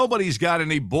 So nobody's got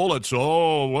any bullets.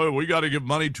 Oh, well, we got to give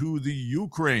money to the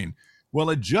Ukraine.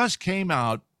 Well, it just came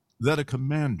out that a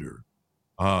commander,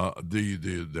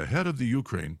 the head of the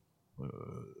Ukraine,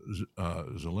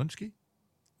 Zelensky?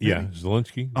 Yeah,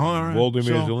 Zelensky. All right.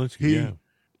 Volodymyr Zelensky,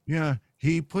 Yeah,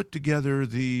 he put together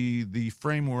the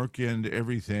framework and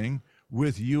everything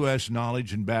with U.S.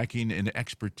 knowledge and backing and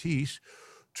expertise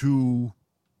to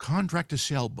contract a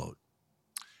sailboat.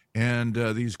 And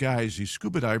these guys, these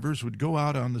scuba divers, would go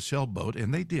out on the sailboat,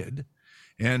 and they did,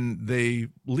 and they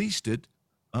leased it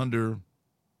under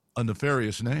a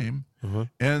nefarious name,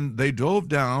 and they dove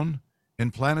down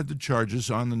and planted the charges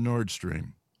on the Nord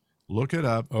Stream. Look it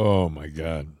up. Oh my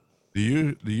God.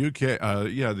 The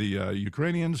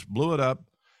Ukrainians blew it up,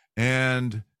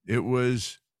 and it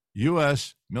was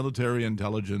U.S. military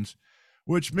intelligence,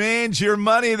 which means your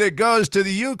money that goes to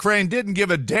the Ukraine didn't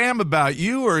give a damn about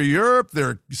you or Europe.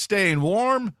 They're staying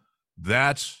warm.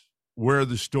 That's where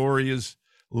the story is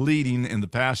leading in the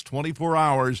past 24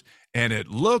 hours, and it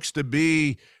looks to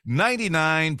be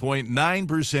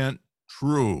 99.9%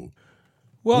 true.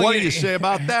 Well, what do you say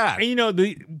about that?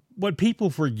 What people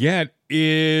forget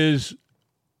is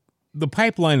the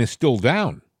pipeline is still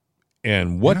down.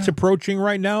 And what's approaching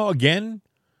right now again?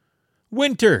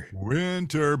 Winter.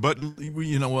 But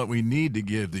you know what? We need to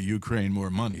give the Ukraine more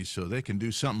money so they can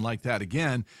do something like that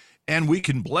again. And we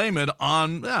can blame it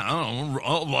on,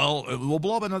 we'll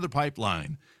blow up another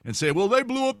pipeline and say, well, they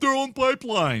blew up their own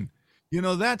pipeline.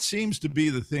 That seems to be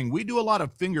the thing. We do a lot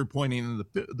of finger pointing, and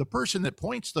the person that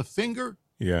points the finger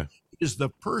is the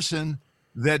person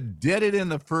that did it in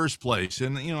the first place.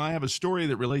 And, I have a story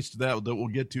that relates to that we'll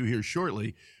get to here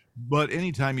shortly. But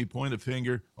anytime you point a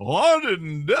finger, I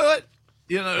didn't do it.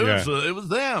 It was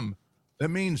them. That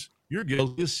means you're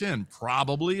guilty of sin.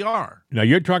 Probably are. Now,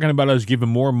 you're talking about us giving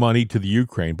more money to the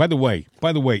Ukraine. By the way,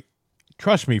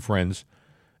 trust me, friends,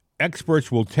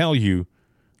 experts will tell you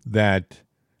that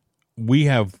we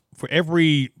have, for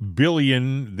every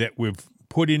billion that we've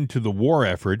put into the war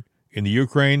effort in the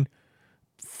Ukraine,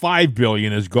 $5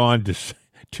 billion has gone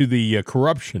to the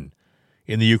corruption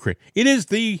in the Ukraine. It is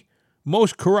the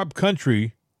most corrupt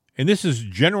country, and this is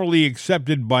generally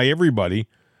accepted by everybody.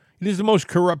 It is the most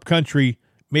corrupt country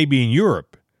maybe in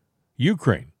Europe,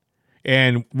 Ukraine.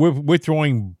 And we're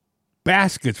throwing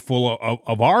baskets full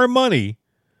of our money,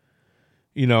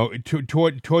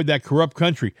 toward that corrupt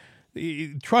country.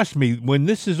 Trust me, when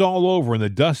this is all over and the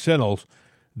dust settles,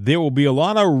 there will be a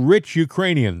lot of rich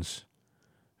Ukrainians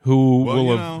who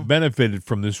will have benefited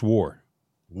from this war.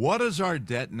 What is our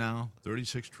debt now?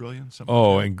 36 trillion?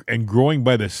 And growing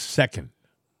by the second.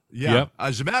 Yeah. Yep.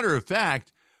 As a matter of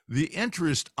fact, the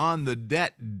interest on the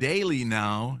debt daily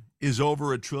now is over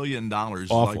 $1 trillion,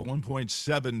 Awful. like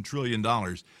 $1.7 trillion.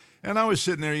 And I was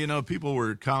sitting there, people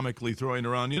were comically throwing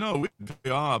around, we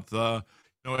pay off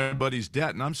everybody's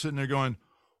debt. And I'm sitting there going,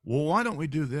 well, why don't we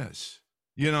do this?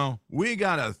 We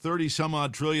got a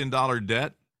 30-some-odd trillion dollar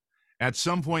debt. At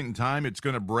some point in time, it's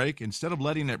going to break. Instead of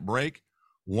letting it break,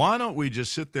 why don't we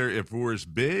just sit there, if we're as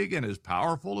big and as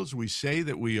powerful as we say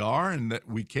that we are and that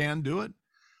we can do it,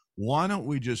 why don't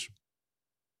we just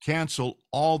cancel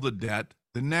all the debt,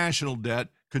 the national debt,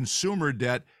 consumer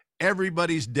debt,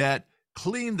 everybody's debt,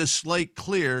 clean the slate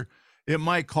clear? It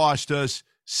might cost us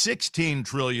 $16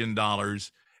 trillion,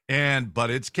 but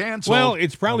it's canceled. Well,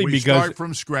 it's probably we because start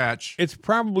from scratch. It's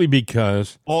probably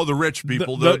because all the rich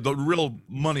people, the real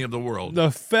money of the world.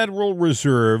 The Federal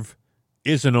Reserve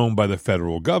isn't owned by the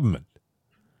federal government.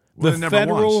 Well, the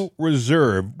Federal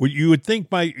Reserve, you would think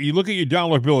you look at your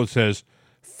dollar bill, it says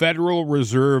Federal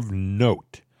Reserve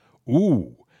Note.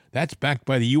 Ooh, that's backed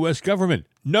by the U.S. government.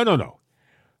 No.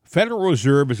 Federal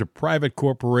Reserve is a private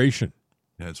corporation.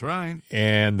 That's right.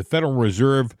 And the Federal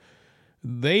Reserve,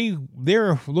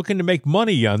 they're looking to make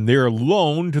money on their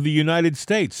loan to the United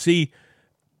States. See,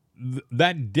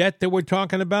 that debt that we're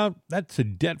talking about, that's a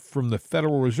debt from the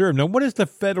Federal Reserve. Now, what does the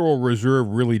Federal Reserve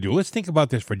really do? Let's think about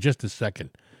this for just a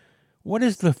second. What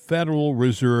does the Federal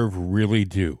Reserve really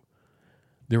do?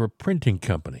 They're a printing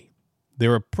company.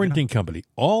 Company.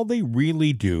 All they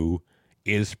really do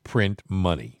is print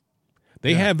money.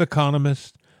 They have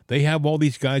economists. They have all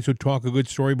these guys who talk a good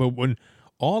story, but when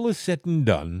all is said and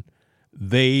done,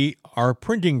 they are a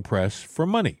printing press for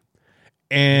money.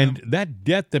 And that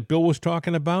debt that Bill was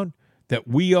talking about, that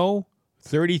we owe,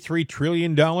 $33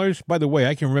 trillion. By the way,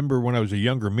 I can remember when I was a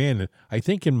younger man, I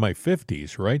think in my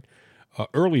 50s, right?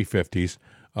 Early 50s,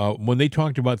 when they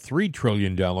talked about $3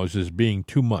 trillion as being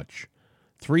too much.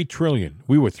 $3 trillion.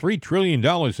 We were $3 trillion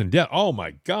in debt. Oh,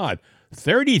 my God.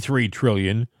 $33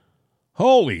 trillion.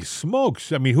 Holy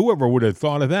smokes. I mean, whoever would have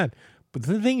thought of that? But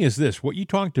the thing is this, what you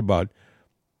talked about,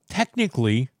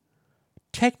 technically,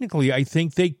 I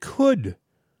think they could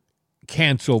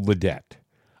cancel the debt.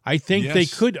 I think they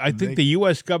could. I think the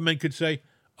U.S. government could say,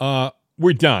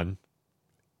 we're done.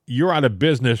 You're out of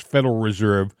business, Federal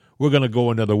Reserve. We're going to go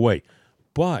another way.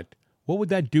 But what would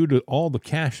that do to all the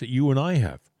cash that you and I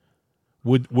have?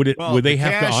 Would they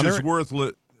have to honor it?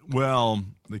 Worthless. Well,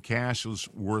 the cash was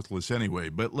worthless anyway.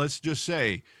 But let's just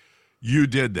say you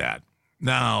did that.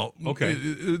 Now,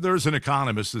 there's an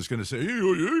economist that's going to say,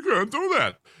 you can't do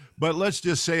that. But let's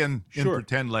just say in Sure.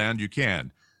 pretend land you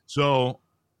can. So,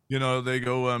 they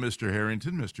go, Mr.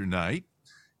 Harrington, Mr. Knight,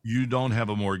 you don't have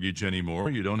a mortgage anymore.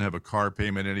 You don't have a car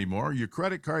payment anymore. Your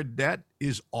credit card debt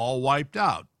is all wiped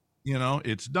out.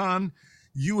 It's done.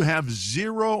 You have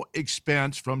zero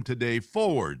expense from today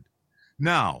forward.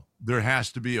 Now, there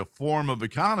has to be a form of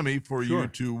economy for Sure. you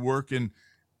to work in,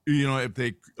 if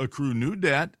they accrue new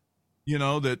debt,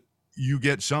 that you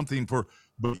get something for,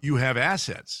 but you have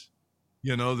assets,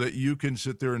 that you can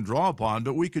sit there and draw upon.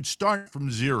 But we could start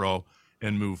from zero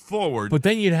and move forward. But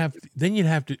then you'd have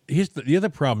to. Here's the other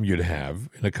problem you'd have.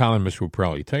 An economist would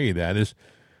probably tell you that is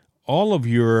all of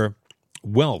your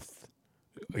wealth.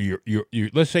 Your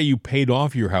let's say you paid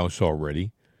off your house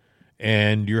already,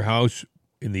 and your house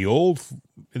in the old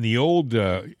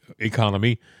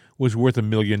economy was worth $1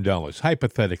 million.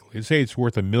 Hypothetically, let's say it's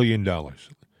worth $1 million.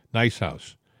 Nice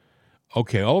house.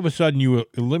 Okay, all of a sudden you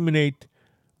eliminate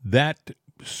that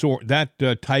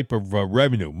type of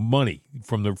revenue, money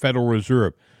from the Federal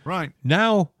Reserve. Right.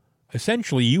 Now,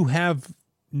 essentially, you have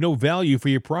no value for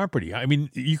your property. I mean,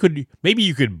 you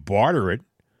could barter it.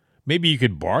 Maybe you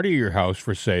could barter your house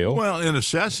for sale. Well, in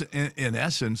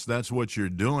essence, that's what you're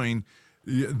doing.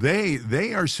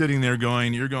 They are sitting there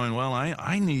going, you're going, well,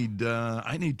 I need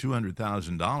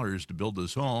 $200,000 to build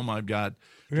this home. I've got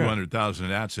 $200,000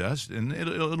 in assets, and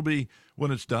it'll be,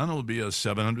 when it's done, it'll be a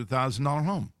 $700,000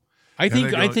 home. I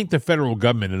think the federal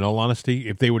government, in all honesty,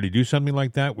 if they were to do something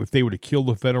like that, if they were to kill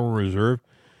the Federal Reserve,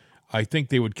 I think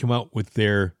they would come out with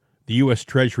the U.S.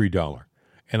 Treasury dollar,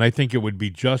 and I think it would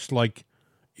be just like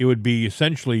it would be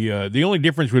essentially. The only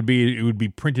difference would be it would be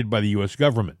printed by the U.S.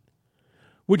 government,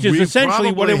 which is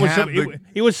essentially what it was.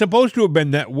 It was supposed to have been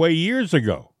that way years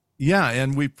ago. Yeah,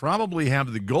 and we probably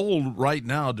have the gold right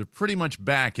now to pretty much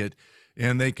back it,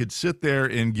 and they could sit there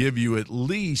and give you at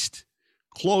least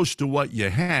close to what you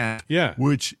had,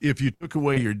 which if you took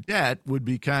away your debt would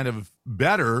be kind of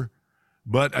better.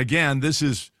 But again, this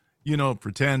is,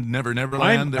 pretend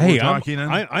Neverland that we're talking in.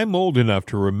 I'm old enough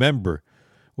to remember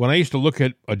when I used to look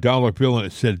at a dollar bill and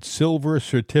it said silver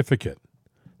certificate.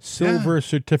 Silver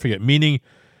certificate, meaning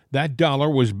that dollar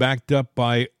was backed up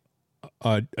by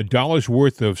a dollar's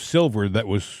worth of silver that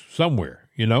was somewhere,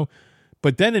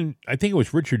 But then I think it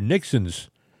was Richard Nixon's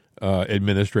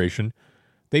administration,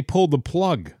 they pulled the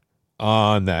plug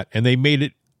on that, and they made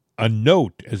it a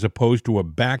note as opposed to a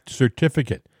backed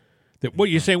certificate. That what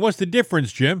you're saying? What's the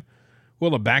difference, Jim?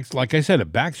 Well, like I said, a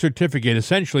backed certificate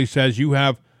essentially says you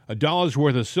have $1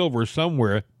 worth of silver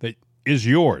somewhere that is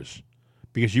yours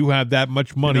because you have that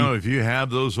much money. If you have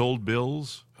those old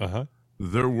bills,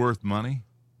 they're worth money.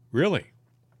 Really?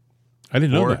 I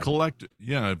didn't know that.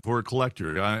 For a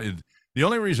collector. The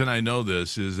only reason I know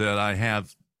this is that I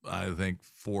have, I think,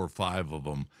 4 or 5 of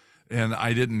them, and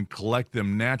I didn't collect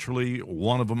them naturally.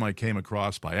 One of them I came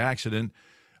across by accident,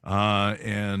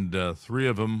 and 3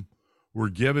 of them were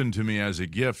given to me as a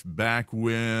gift back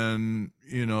when,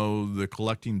 the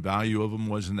collecting value of them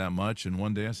wasn't that much. And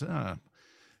one day I said,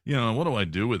 what do I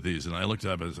do with these? And I looked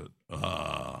up and I said,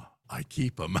 I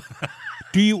keep them.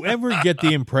 Do you ever get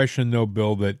the impression, though,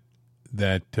 Bill, that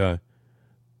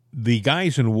the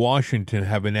guys in Washington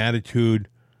have an attitude,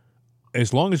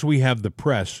 as long as we have the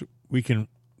press, we can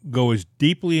go as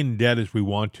deeply in debt as we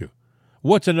want to.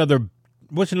 What's another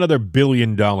 $1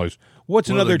 billion? What's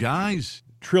another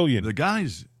trillion? The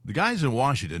guys in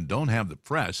Washington don't have the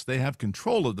press. They have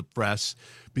control of the press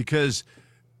because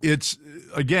it's,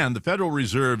 again, the Federal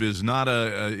Reserve is not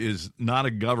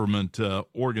a government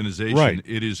organization. Right.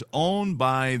 It is owned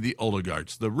by the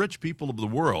oligarchs, the rich people of the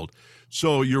world.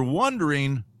 So you're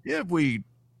wondering if we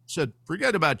said,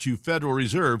 forget about you, Federal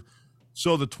Reserve.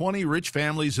 So the 20 rich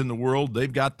families in the world,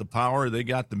 they've got the power, they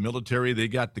got the military, they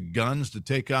got the guns to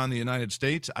take on the United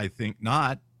States? I think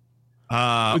not.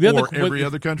 Or every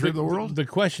other country of the world? The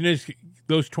question is,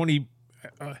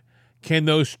 can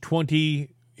those 20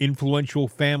 influential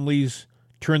families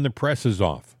turn the presses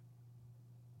off?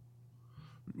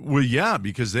 Well, yeah,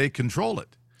 because they control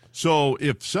it. So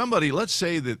if somebody, let's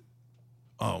say that,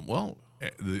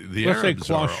 the let's Arabs say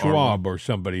Klaus Schwab or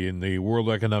somebody in the World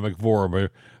Economic Forum, or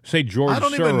say George Soros. I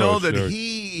don't even know that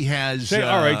he has.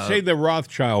 Say the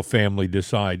Rothschild family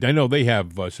decide. I know they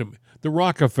have the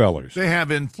Rockefellers. They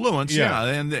have influence,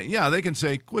 and they can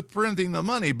say, quit printing the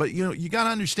money, but you got to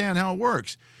understand how it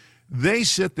works. They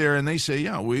sit there and they say,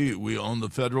 we own the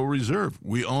Federal Reserve.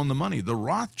 We own the money. The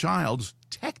Rothschilds,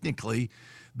 technically,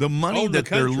 the money that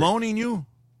they're loaning you.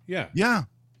 Yeah. Yeah.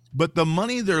 But the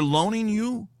money they're loaning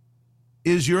you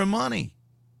is your money.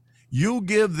 You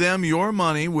give them your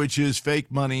money, which is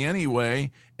fake money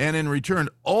anyway, and in return,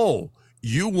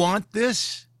 you want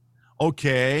this?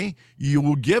 Okay, you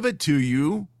will give it to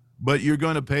you, but you're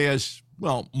going to pay us,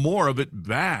 well, more of it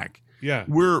back. Yeah.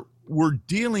 We're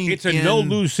dealing It's a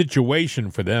no-lose situation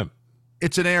for them.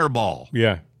 It's an air ball.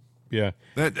 Yeah. Yeah.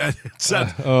 It's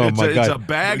God. a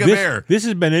bag of air. This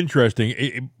has been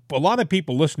interesting. A lot of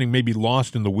people listening may be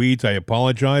lost in the weeds. I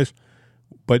apologize.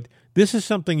 But this is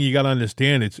something you got to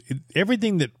understand.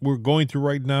 Everything that we're going through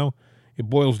right now, it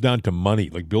boils down to money.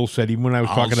 Like Bill said, even when I was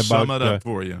talking about... I'll sum it up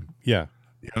for you. Yeah.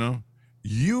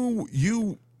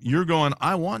 You're going,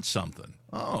 I want something.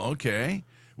 Oh, okay.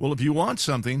 Well, if you want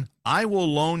something, I will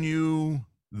loan you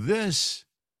this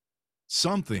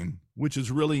something, which is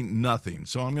really nothing.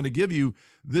 So I'm going to give you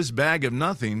this bag of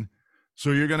nothing.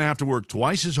 So you're going to have to work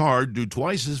twice as hard, do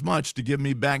twice as much to give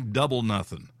me back double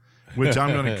nothing, which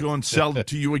I'm going to go and sell it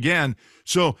to you again.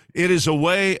 So it is a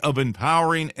way of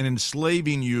empowering and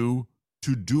enslaving you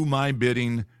to do my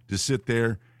bidding, to sit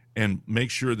there and make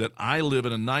sure that I live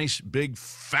in a nice, big,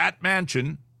 fat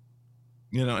mansion,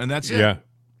 and that's it.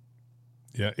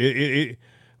 Yeah.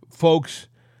 Folks,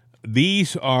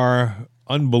 these are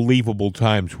unbelievable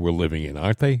times we're living in,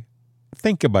 aren't they?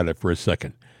 Think about it for a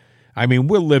second. I mean,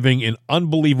 we're living in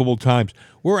unbelievable times.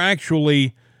 We're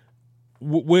actually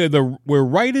where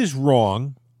right is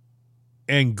wrong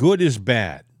and good is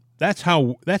bad. That's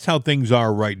how things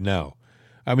are right now.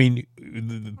 I mean,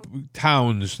 the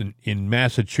towns in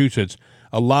Massachusetts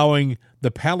allowing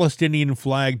the Palestinian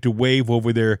flag to wave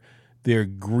over their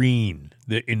green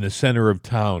in the center of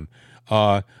town.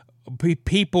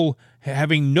 People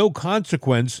having no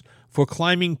consequence for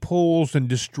climbing poles and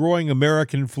destroying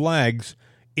American flags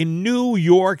in New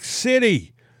York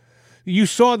City. You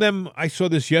saw them, I saw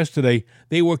this yesterday,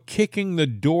 they were kicking the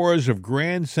doors of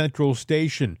Grand Central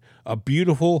Station, a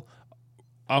beautiful,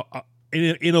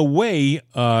 in a way,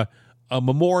 a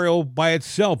memorial by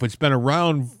itself. It's been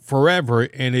around forever,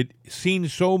 and it's seen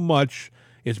so much.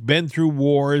 It's been through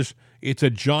wars. It's a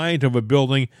giant of a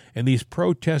building, and these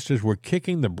protesters were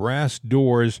kicking the brass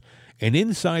doors, and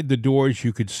inside the doors,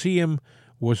 you could see him,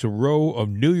 was a row of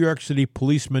New York City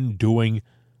policemen doing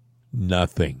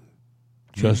nothing,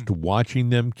 just watching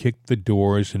them kick the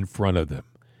doors in front of them.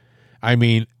 I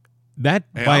mean,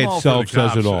 that by itself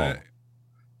says it all.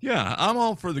 Yeah, I'm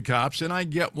all for the cops, and I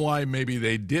get why maybe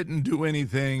they didn't do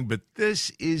anything, but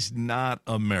this is not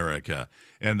America.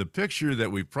 And the picture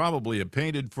that we probably have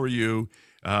painted for you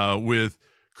with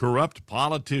corrupt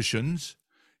politicians,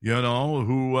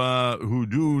 who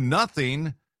do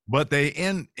nothing, but they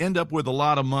end up with a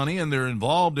lot of money, and they're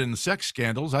involved in sex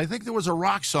scandals. I think there was a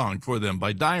rock song for them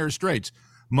by Dire Straits,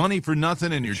 Money for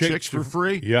Nothing and Your Chicks for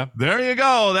Free. Yeah. There you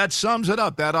go. That sums it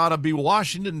up. That ought to be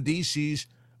Washington, D.C.'s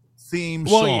theme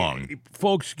song.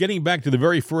 Folks, getting back to the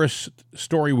very first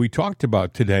story we talked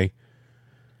about today,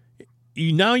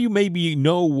 you maybe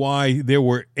know why there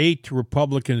were 8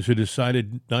 Republicans who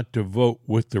decided not to vote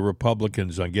with the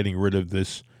Republicans on getting rid of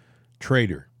this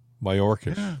traitor,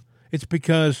 Mayorkas. Yeah. It's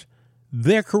because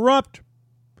they're corrupt.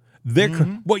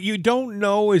 What you don't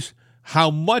know is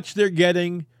how much they're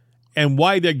getting and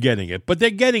why they're getting it. But they're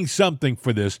getting something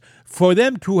for this. For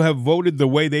them to have voted the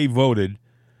way they voted,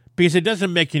 because it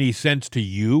doesn't make any sense to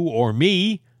you or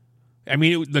me. I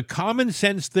mean, the common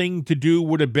sense thing to do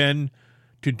would have been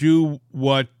to do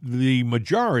what the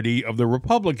majority of the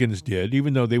Republicans did,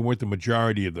 even though they weren't the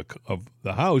majority of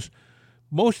the House.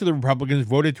 Most of the Republicans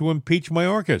voted to impeach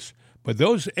Mayorkas. But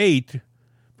those 8,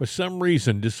 for some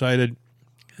reason, decided,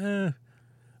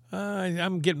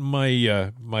 I'm getting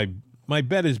my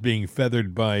bet is being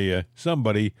feathered by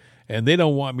somebody, and they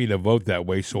don't want me to vote that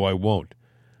way, so I won't.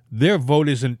 Their vote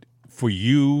isn't for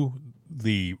you,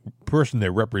 the person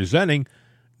they're representing.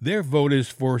 Their vote is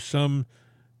for some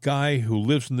guy who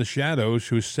lives in the shadows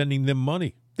who's sending them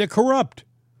money. They're corrupt.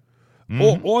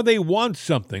 Or they want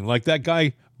something, like that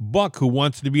guy Buck who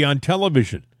wants to be on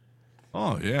television.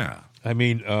 Oh, yeah. I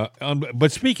mean,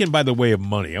 but speaking, by the way, of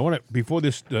money, I want to, before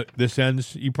this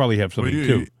ends, you probably have something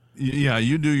too. Yeah,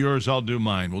 you do yours, I'll do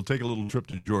mine. We'll take a little trip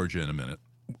to Georgia in a minute.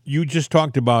 You just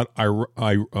talked about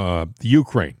the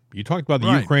Ukraine. You talked about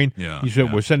the Ukraine. Yeah, you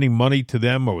said we're sending money to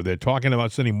them, or they're talking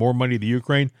about sending more money to the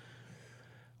Ukraine.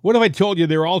 What if I told you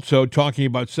they're also talking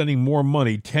about sending more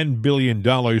money, $10 billion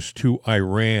to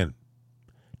Iran?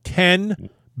 $10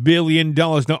 billion.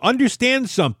 Now, understand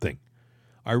something.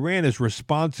 Iran is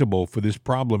responsible for this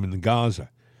problem in Gaza.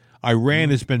 Iran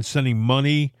has been sending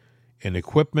money and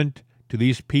equipment to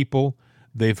these people.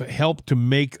 They've helped to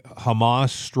make Hamas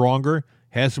stronger,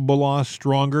 Hezbollah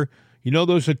stronger. You know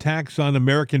those attacks on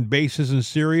American bases in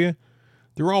Syria?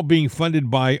 They're all being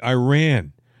funded by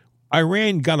Iran.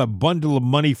 Iran got a bundle of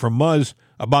money from us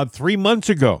about 3 months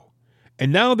ago.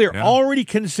 And now they're already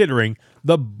considering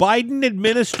The Biden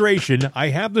administration, I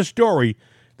have the story.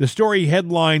 The story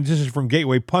headlines, this is from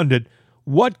Gateway Pundit.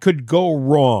 What could go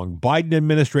wrong? Biden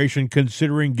administration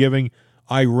considering giving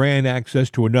Iran access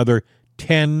to another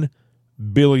 $10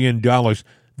 billion.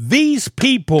 These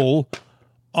people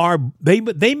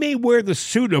they may wear the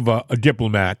suit of a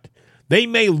diplomat. They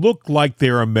may look like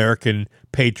they're American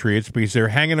patriots because they're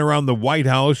hanging around the White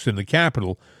House and the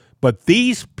Capitol, but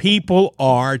these people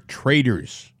are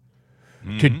traitors.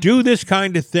 Mm-hmm. To do this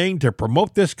kind of thing, to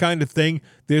promote this kind of thing,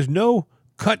 there's no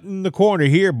cutting the corner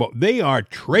here, but they are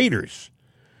traitors.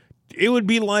 It would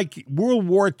be like World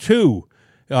War II.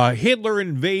 Hitler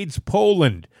invades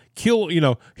Poland.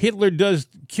 Hitler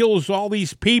kills all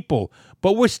these people,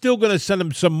 but we're still going to send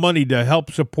him some money to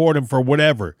help support him for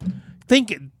whatever.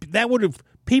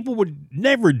 People would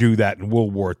never do that in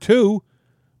World War II,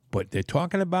 but they're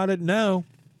talking about it now.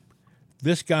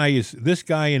 This guy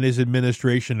and his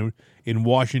administration in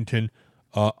Washington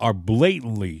are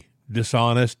blatantly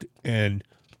dishonest and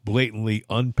blatantly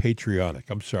unpatriotic.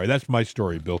 I'm sorry. That's my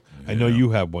story, Bill. Yeah. I know you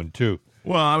have one, too.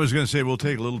 Well, I was going to say we'll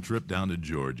take a little trip down to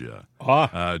Georgia.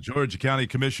 Georgia County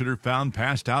Commissioner found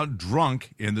passed out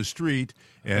drunk in the street.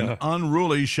 An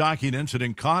unruly, shocking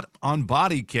incident caught on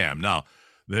body cam. Now,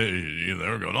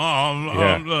 they're going,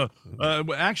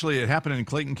 actually, it happened in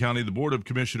Clayton County. The Board of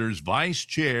Commissioners Vice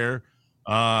Chair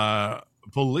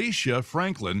Felicia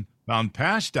Franklin found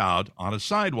passed out on a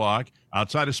sidewalk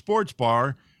outside a sports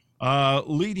bar,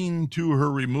 leading to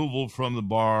her removal from the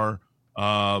bar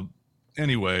role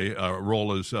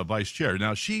as vice chair.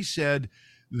 Now, she said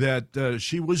that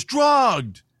she was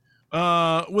drugged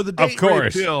with a date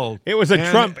rape pill. It was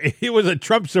a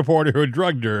Trump supporter who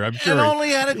drugged her, I'm sure. And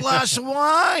only had a glass of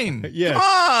wine. Yes. Come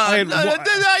on.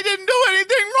 I didn't do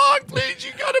anything wrong. Please,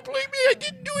 you got to believe me. I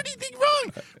didn't do anything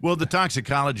wrong. Well, the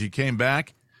toxicology came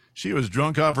back. She was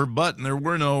drunk off her butt, and there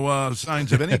were no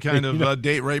signs of any kind of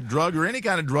date rape drug or any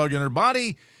kind of drug in her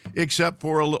body, except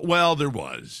for there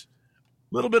was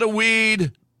a little bit of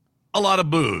weed, a lot of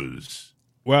booze.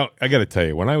 Well, I got to tell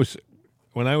you, when I was,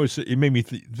 it made me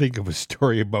think of a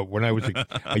story about when I was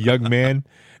a young man,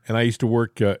 and I used to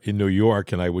work in New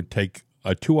York, and I would take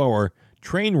a 2-hour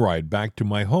train ride back to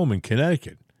my home in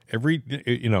Connecticut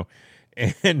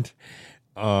and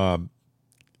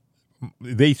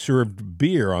they served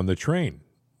beer on the train.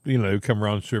 They would come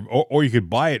around and serve, or you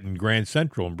could buy it in Grand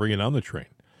Central and bring it on the train.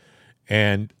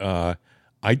 And I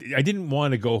didn't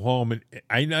want to go home, and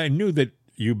I knew that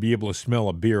you'd be able to smell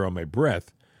a beer on my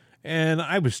breath, and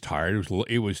I was tired.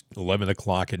 It was 11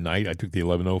 o'clock at night. I took the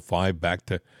 11:05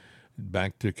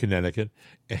 back to Connecticut,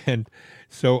 and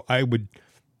so I would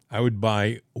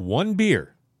buy one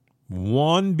beer,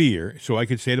 so I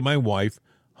could say to my wife,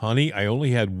 "Honey, I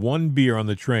only had one beer on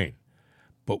the train."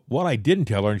 But what I didn't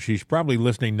tell her, and she's probably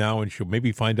listening now, and she'll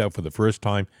maybe find out for the first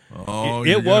time,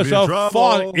 it was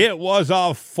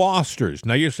a Foster's.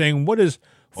 Now you're saying, what is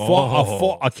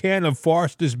a can of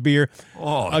Foster's beer?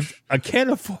 A can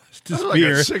of Foster's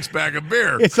beer. Like a 6-pack of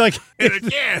beer. It's like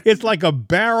it's like a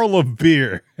barrel of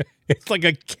beer. It's like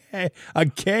a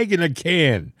keg in a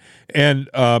can, and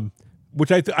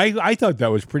which I thought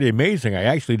that was pretty amazing. I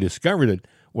actually discovered it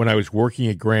when I was working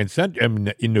at Grand Central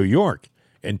in New York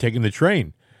and taking the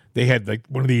train. They had like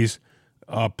one of these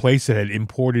places that had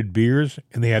imported beers,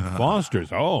 and they had Foster's.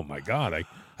 Oh my God,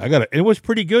 I got it. It was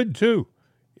pretty good too.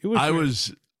 I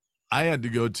had to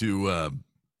go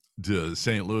to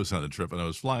St. Louis on a trip, and I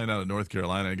was flying out of North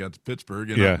Carolina. I got to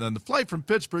Pittsburgh, and then the flight from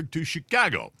Pittsburgh to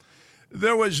Chicago,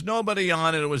 there was nobody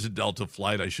on it. It was a Delta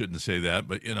flight. I shouldn't say that,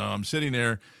 but I'm sitting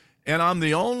there, and I'm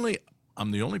the only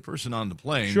person on the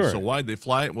plane. Sure. So why'd they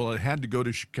fly it? Well, it had to go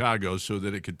to Chicago so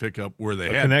that it could pick up where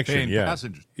they had paying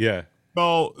passengers. Yeah.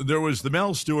 So there was the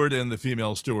male steward and the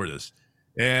female stewardess.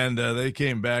 And they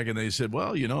came back and they said,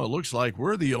 well, it looks like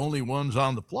we're the only ones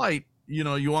on the flight.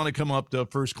 You want to come up to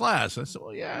first class? I said,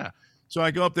 well, yeah. So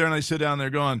I go up there and I sit down there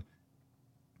going,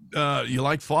 you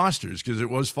like Foster's? Because it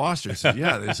was Foster's. I said,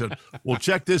 yeah. They said, well,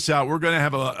 check this out. We're going to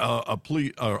have a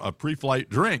pre-flight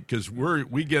drink because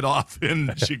we get off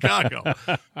in Chicago.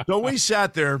 So we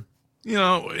sat there,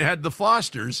 had the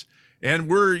Foster's, and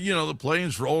we're, the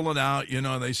plane's rolling out,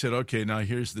 and they said, okay, now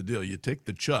here's the deal. You take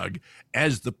the chug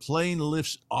as the plane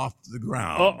lifts off the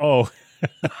ground. Uh-oh.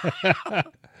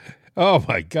 Oh,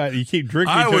 my God. You keep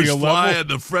drinking I was your flying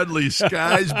level? the friendly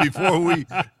skies before we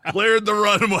cleared the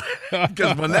runway.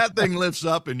 Because when that thing lifts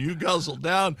up and you guzzle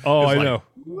down, I know.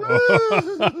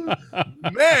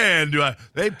 Man,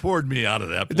 they poured me out of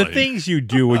that plane. The things you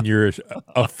do when you're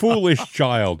a foolish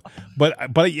child.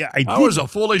 But yeah, I was a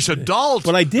foolish adult.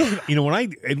 But I did, when I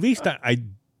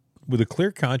with a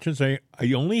clear conscience, I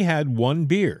only had one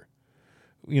beer.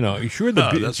 Sure the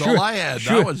beer. That's sure, all I had.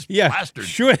 Sure, That was yeah, plastered.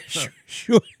 Sure.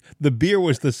 The beer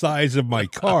was the size of my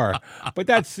car, but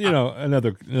that's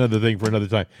another thing for another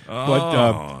time.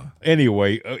 But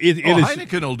anyway, it is.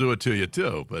 Heineken will do it to you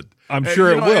too, but I'm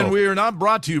sure it will. And we are not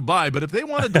brought to you by. But if they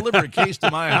want to deliver a case to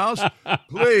my house,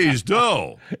 please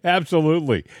do.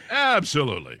 Absolutely.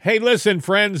 Hey, listen,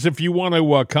 friends, if you want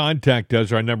to contact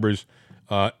us, our number is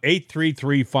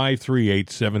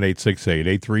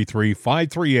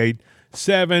 833-538-7868.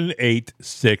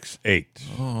 833-538-7868.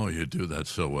 Oh, you do that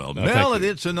so well. No, mail at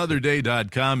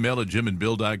it'sanotherday.com, mail at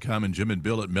jimandbill.com, and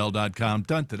jimandbill@mail.com.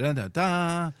 Dun, da, da, da,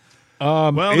 da.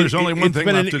 Well, there's only one thing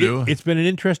left to do. It's been an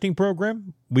interesting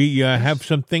program. We have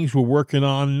some things we're working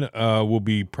on. We'll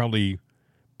be probably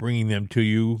bringing them to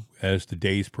you as the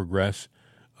days progress.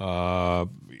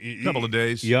 Couple of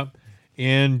days. Yep.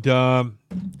 And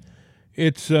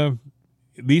it's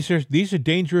these are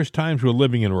dangerous times we're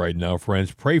living in right now,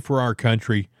 friends. Pray for our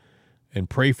country and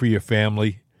pray for your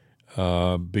family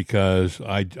because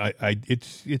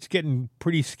it's getting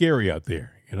pretty scary out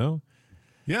there,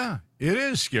 Yeah, it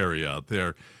is scary out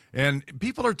there. And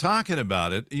people are talking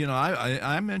about it.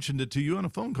 I mentioned it to you on a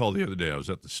phone call the other day. I was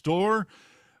at the store.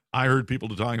 I heard people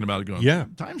talking about it going, yeah,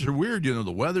 times are weird. The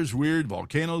weather's weird.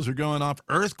 Volcanoes are going off.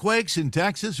 Earthquakes in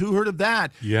Texas. Who heard of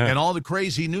that? Yeah. And all the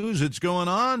crazy news that's going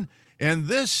on. And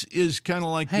this is kind of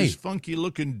like this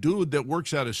funky-looking dude that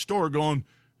works at a store going,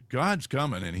 God's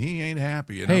coming, and he ain't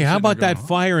happy. And hey, how about that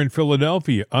fire in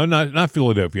Philadelphia? Not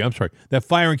Philadelphia, I'm sorry. That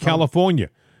fire in California.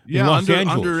 Yeah, Los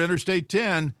Angeles. under Interstate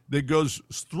 10 that goes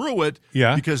through it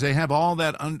because they have all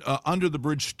that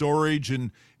under-the-bridge storage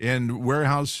and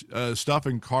warehouse stuff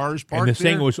and cars parked and they're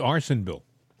saying there. it was arson, Bill.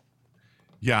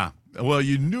 Yeah. Well,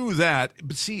 you knew that.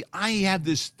 But see, I have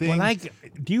this thing.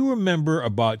 Do you remember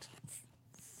about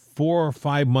 4 or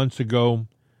 5 months ago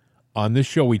on this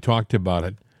show we talked about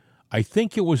it? I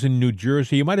think it was in New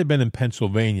Jersey. It might have been in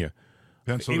Pennsylvania.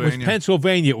 It was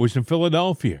Pennsylvania. It was in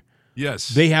Philadelphia. Yes.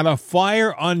 They had a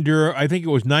fire under, I think it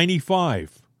was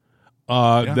 95.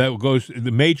 That goes,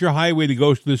 the major highway that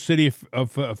goes to the city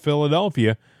of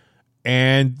Philadelphia,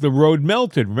 and the road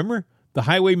melted. Remember? The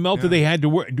highway melted. They had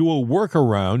to do a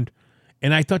workaround.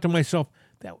 And I thought to myself,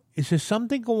 is there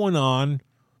something going on?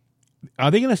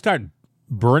 Are they going to start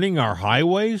burning our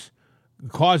highways,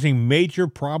 causing major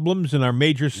problems in our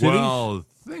major cities? Well,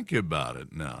 think about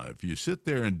it now. If you sit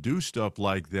there and do stuff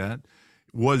like that,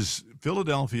 was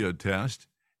Philadelphia a test?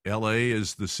 L.A.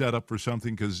 is the setup for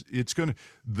something because it's going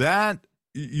to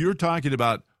you're talking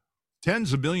about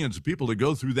tens of millions of people to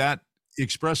go through that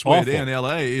expressway in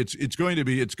L.A. It's going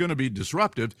to be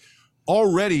disruptive.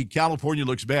 Already, California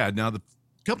looks bad. Now, the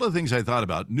couple of things I thought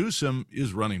about: Newsom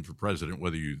is running for president,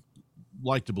 whether you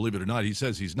like to believe it or not. He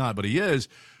says he's not, but he is.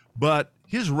 But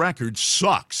his record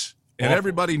sucks, and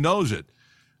everybody knows it.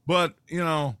 But,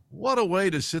 what a way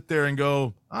to sit there and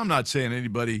go, I'm not saying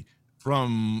anybody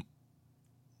from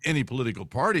any political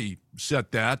party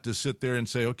set that to sit there and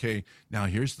say, okay, now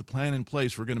here's the plan in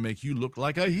place. We're going to make you look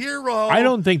like a hero. I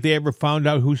don't think they ever found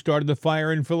out who started the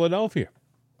fire in Philadelphia.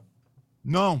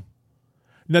 No.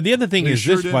 Now, the other thing is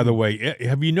this, by the way.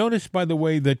 Have you noticed, by the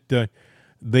way, that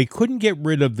they couldn't get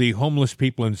rid of the homeless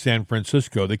people in San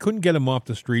Francisco? They couldn't get them off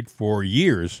the street for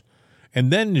years. And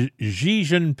then Xi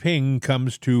Jinping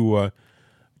comes to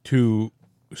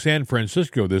San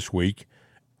Francisco this week,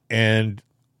 and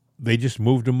they just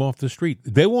moved them off the street.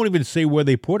 They won't even say where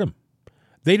they put them.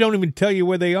 They don't even tell you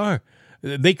where they are.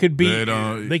 They could be out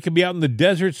in the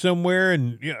desert somewhere,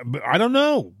 and I don't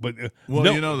know. But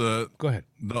go ahead.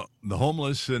 The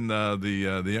homeless and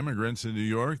the immigrants in New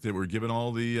York that were given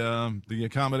all the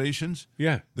accommodations.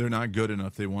 Yeah, they're not good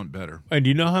enough. They want better. And do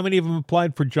you know how many of them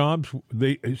applied for jobs?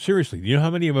 Seriously, do you know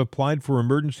how many have applied for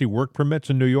emergency work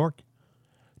permits in New York?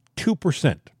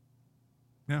 2%.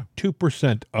 Yeah,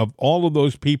 2% of all of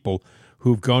those people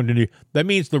who've gone to New York. That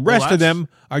means the rest of them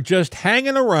are just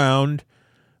hanging around.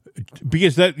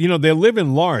 Because they live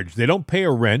in large. They don't pay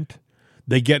a rent.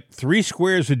 They get 3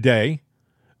 squares a day.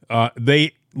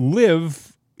 They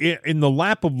live in the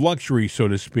lap of luxury, so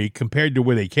to speak, compared to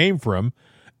where they came from,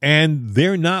 and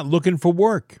they're not looking for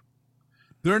work.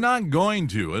 They're not going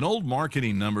to. An old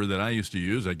marketing number that I used to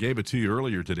use, I gave it to you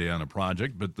earlier today on a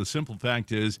project, but the simple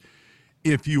fact is,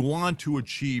 if you want to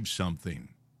achieve something,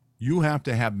 you have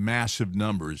to have massive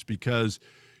numbers because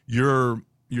your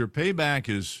payback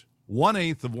is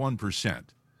 1/8 of 1%.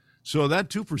 So that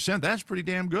 2%, that's pretty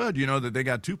damn good. That they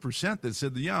got 2% that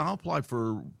said, yeah, I'll apply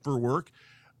for work.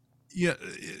 Yeah,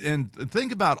 and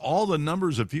think about all the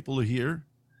numbers of people here.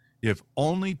 If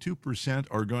only 2%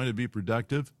 are going to be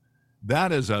productive,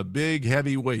 That is a big,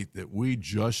 heavy weight that we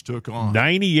just took on.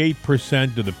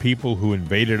 98% of the people who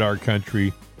invaded our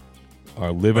country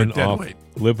are living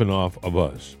off of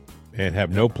us and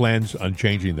have no plans on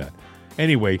changing that.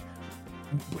 Anyway,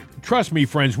 trust me,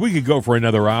 friends, we could go for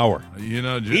another hour. You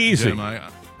know, Easy. Jim,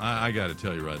 I got to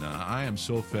tell you right now, I am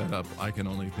so fed up, I can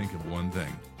only think of one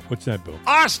thing. What's that, Bill?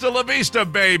 Hasta la vista,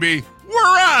 baby.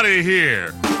 We're out of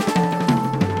here.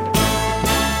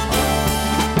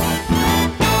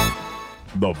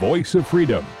 The voice of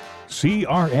freedom,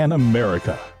 CRN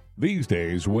America. These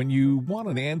days, when you want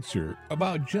an answer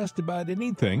about just about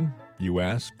anything, you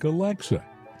ask Alexa.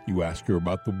 You ask her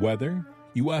about the weather.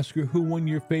 You ask her who won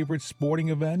your favorite sporting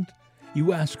event.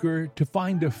 You ask her to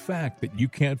find a fact that you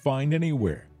can't find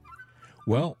anywhere.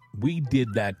 Well, we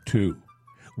did that too.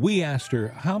 We asked her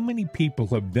how many people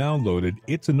have downloaded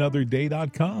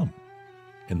it'sanotherday.com.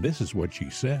 And this is what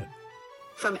she said.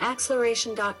 From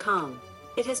acceleration.com.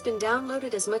 It has been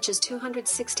downloaded as much as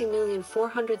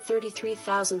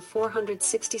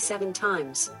 260,433,467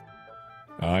 times.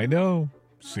 I know.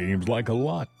 Seems like a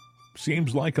lot.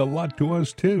 Seems like a lot to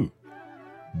us, too.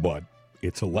 But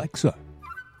it's Alexa.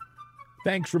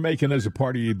 Thanks for making us a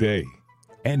part of your day.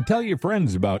 And tell your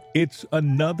friends about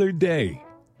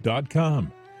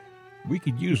it'sanotherday.com. We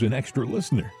could use an extra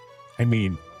listener. I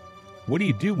mean, what do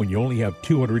you do when you only have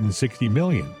 260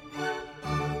 million?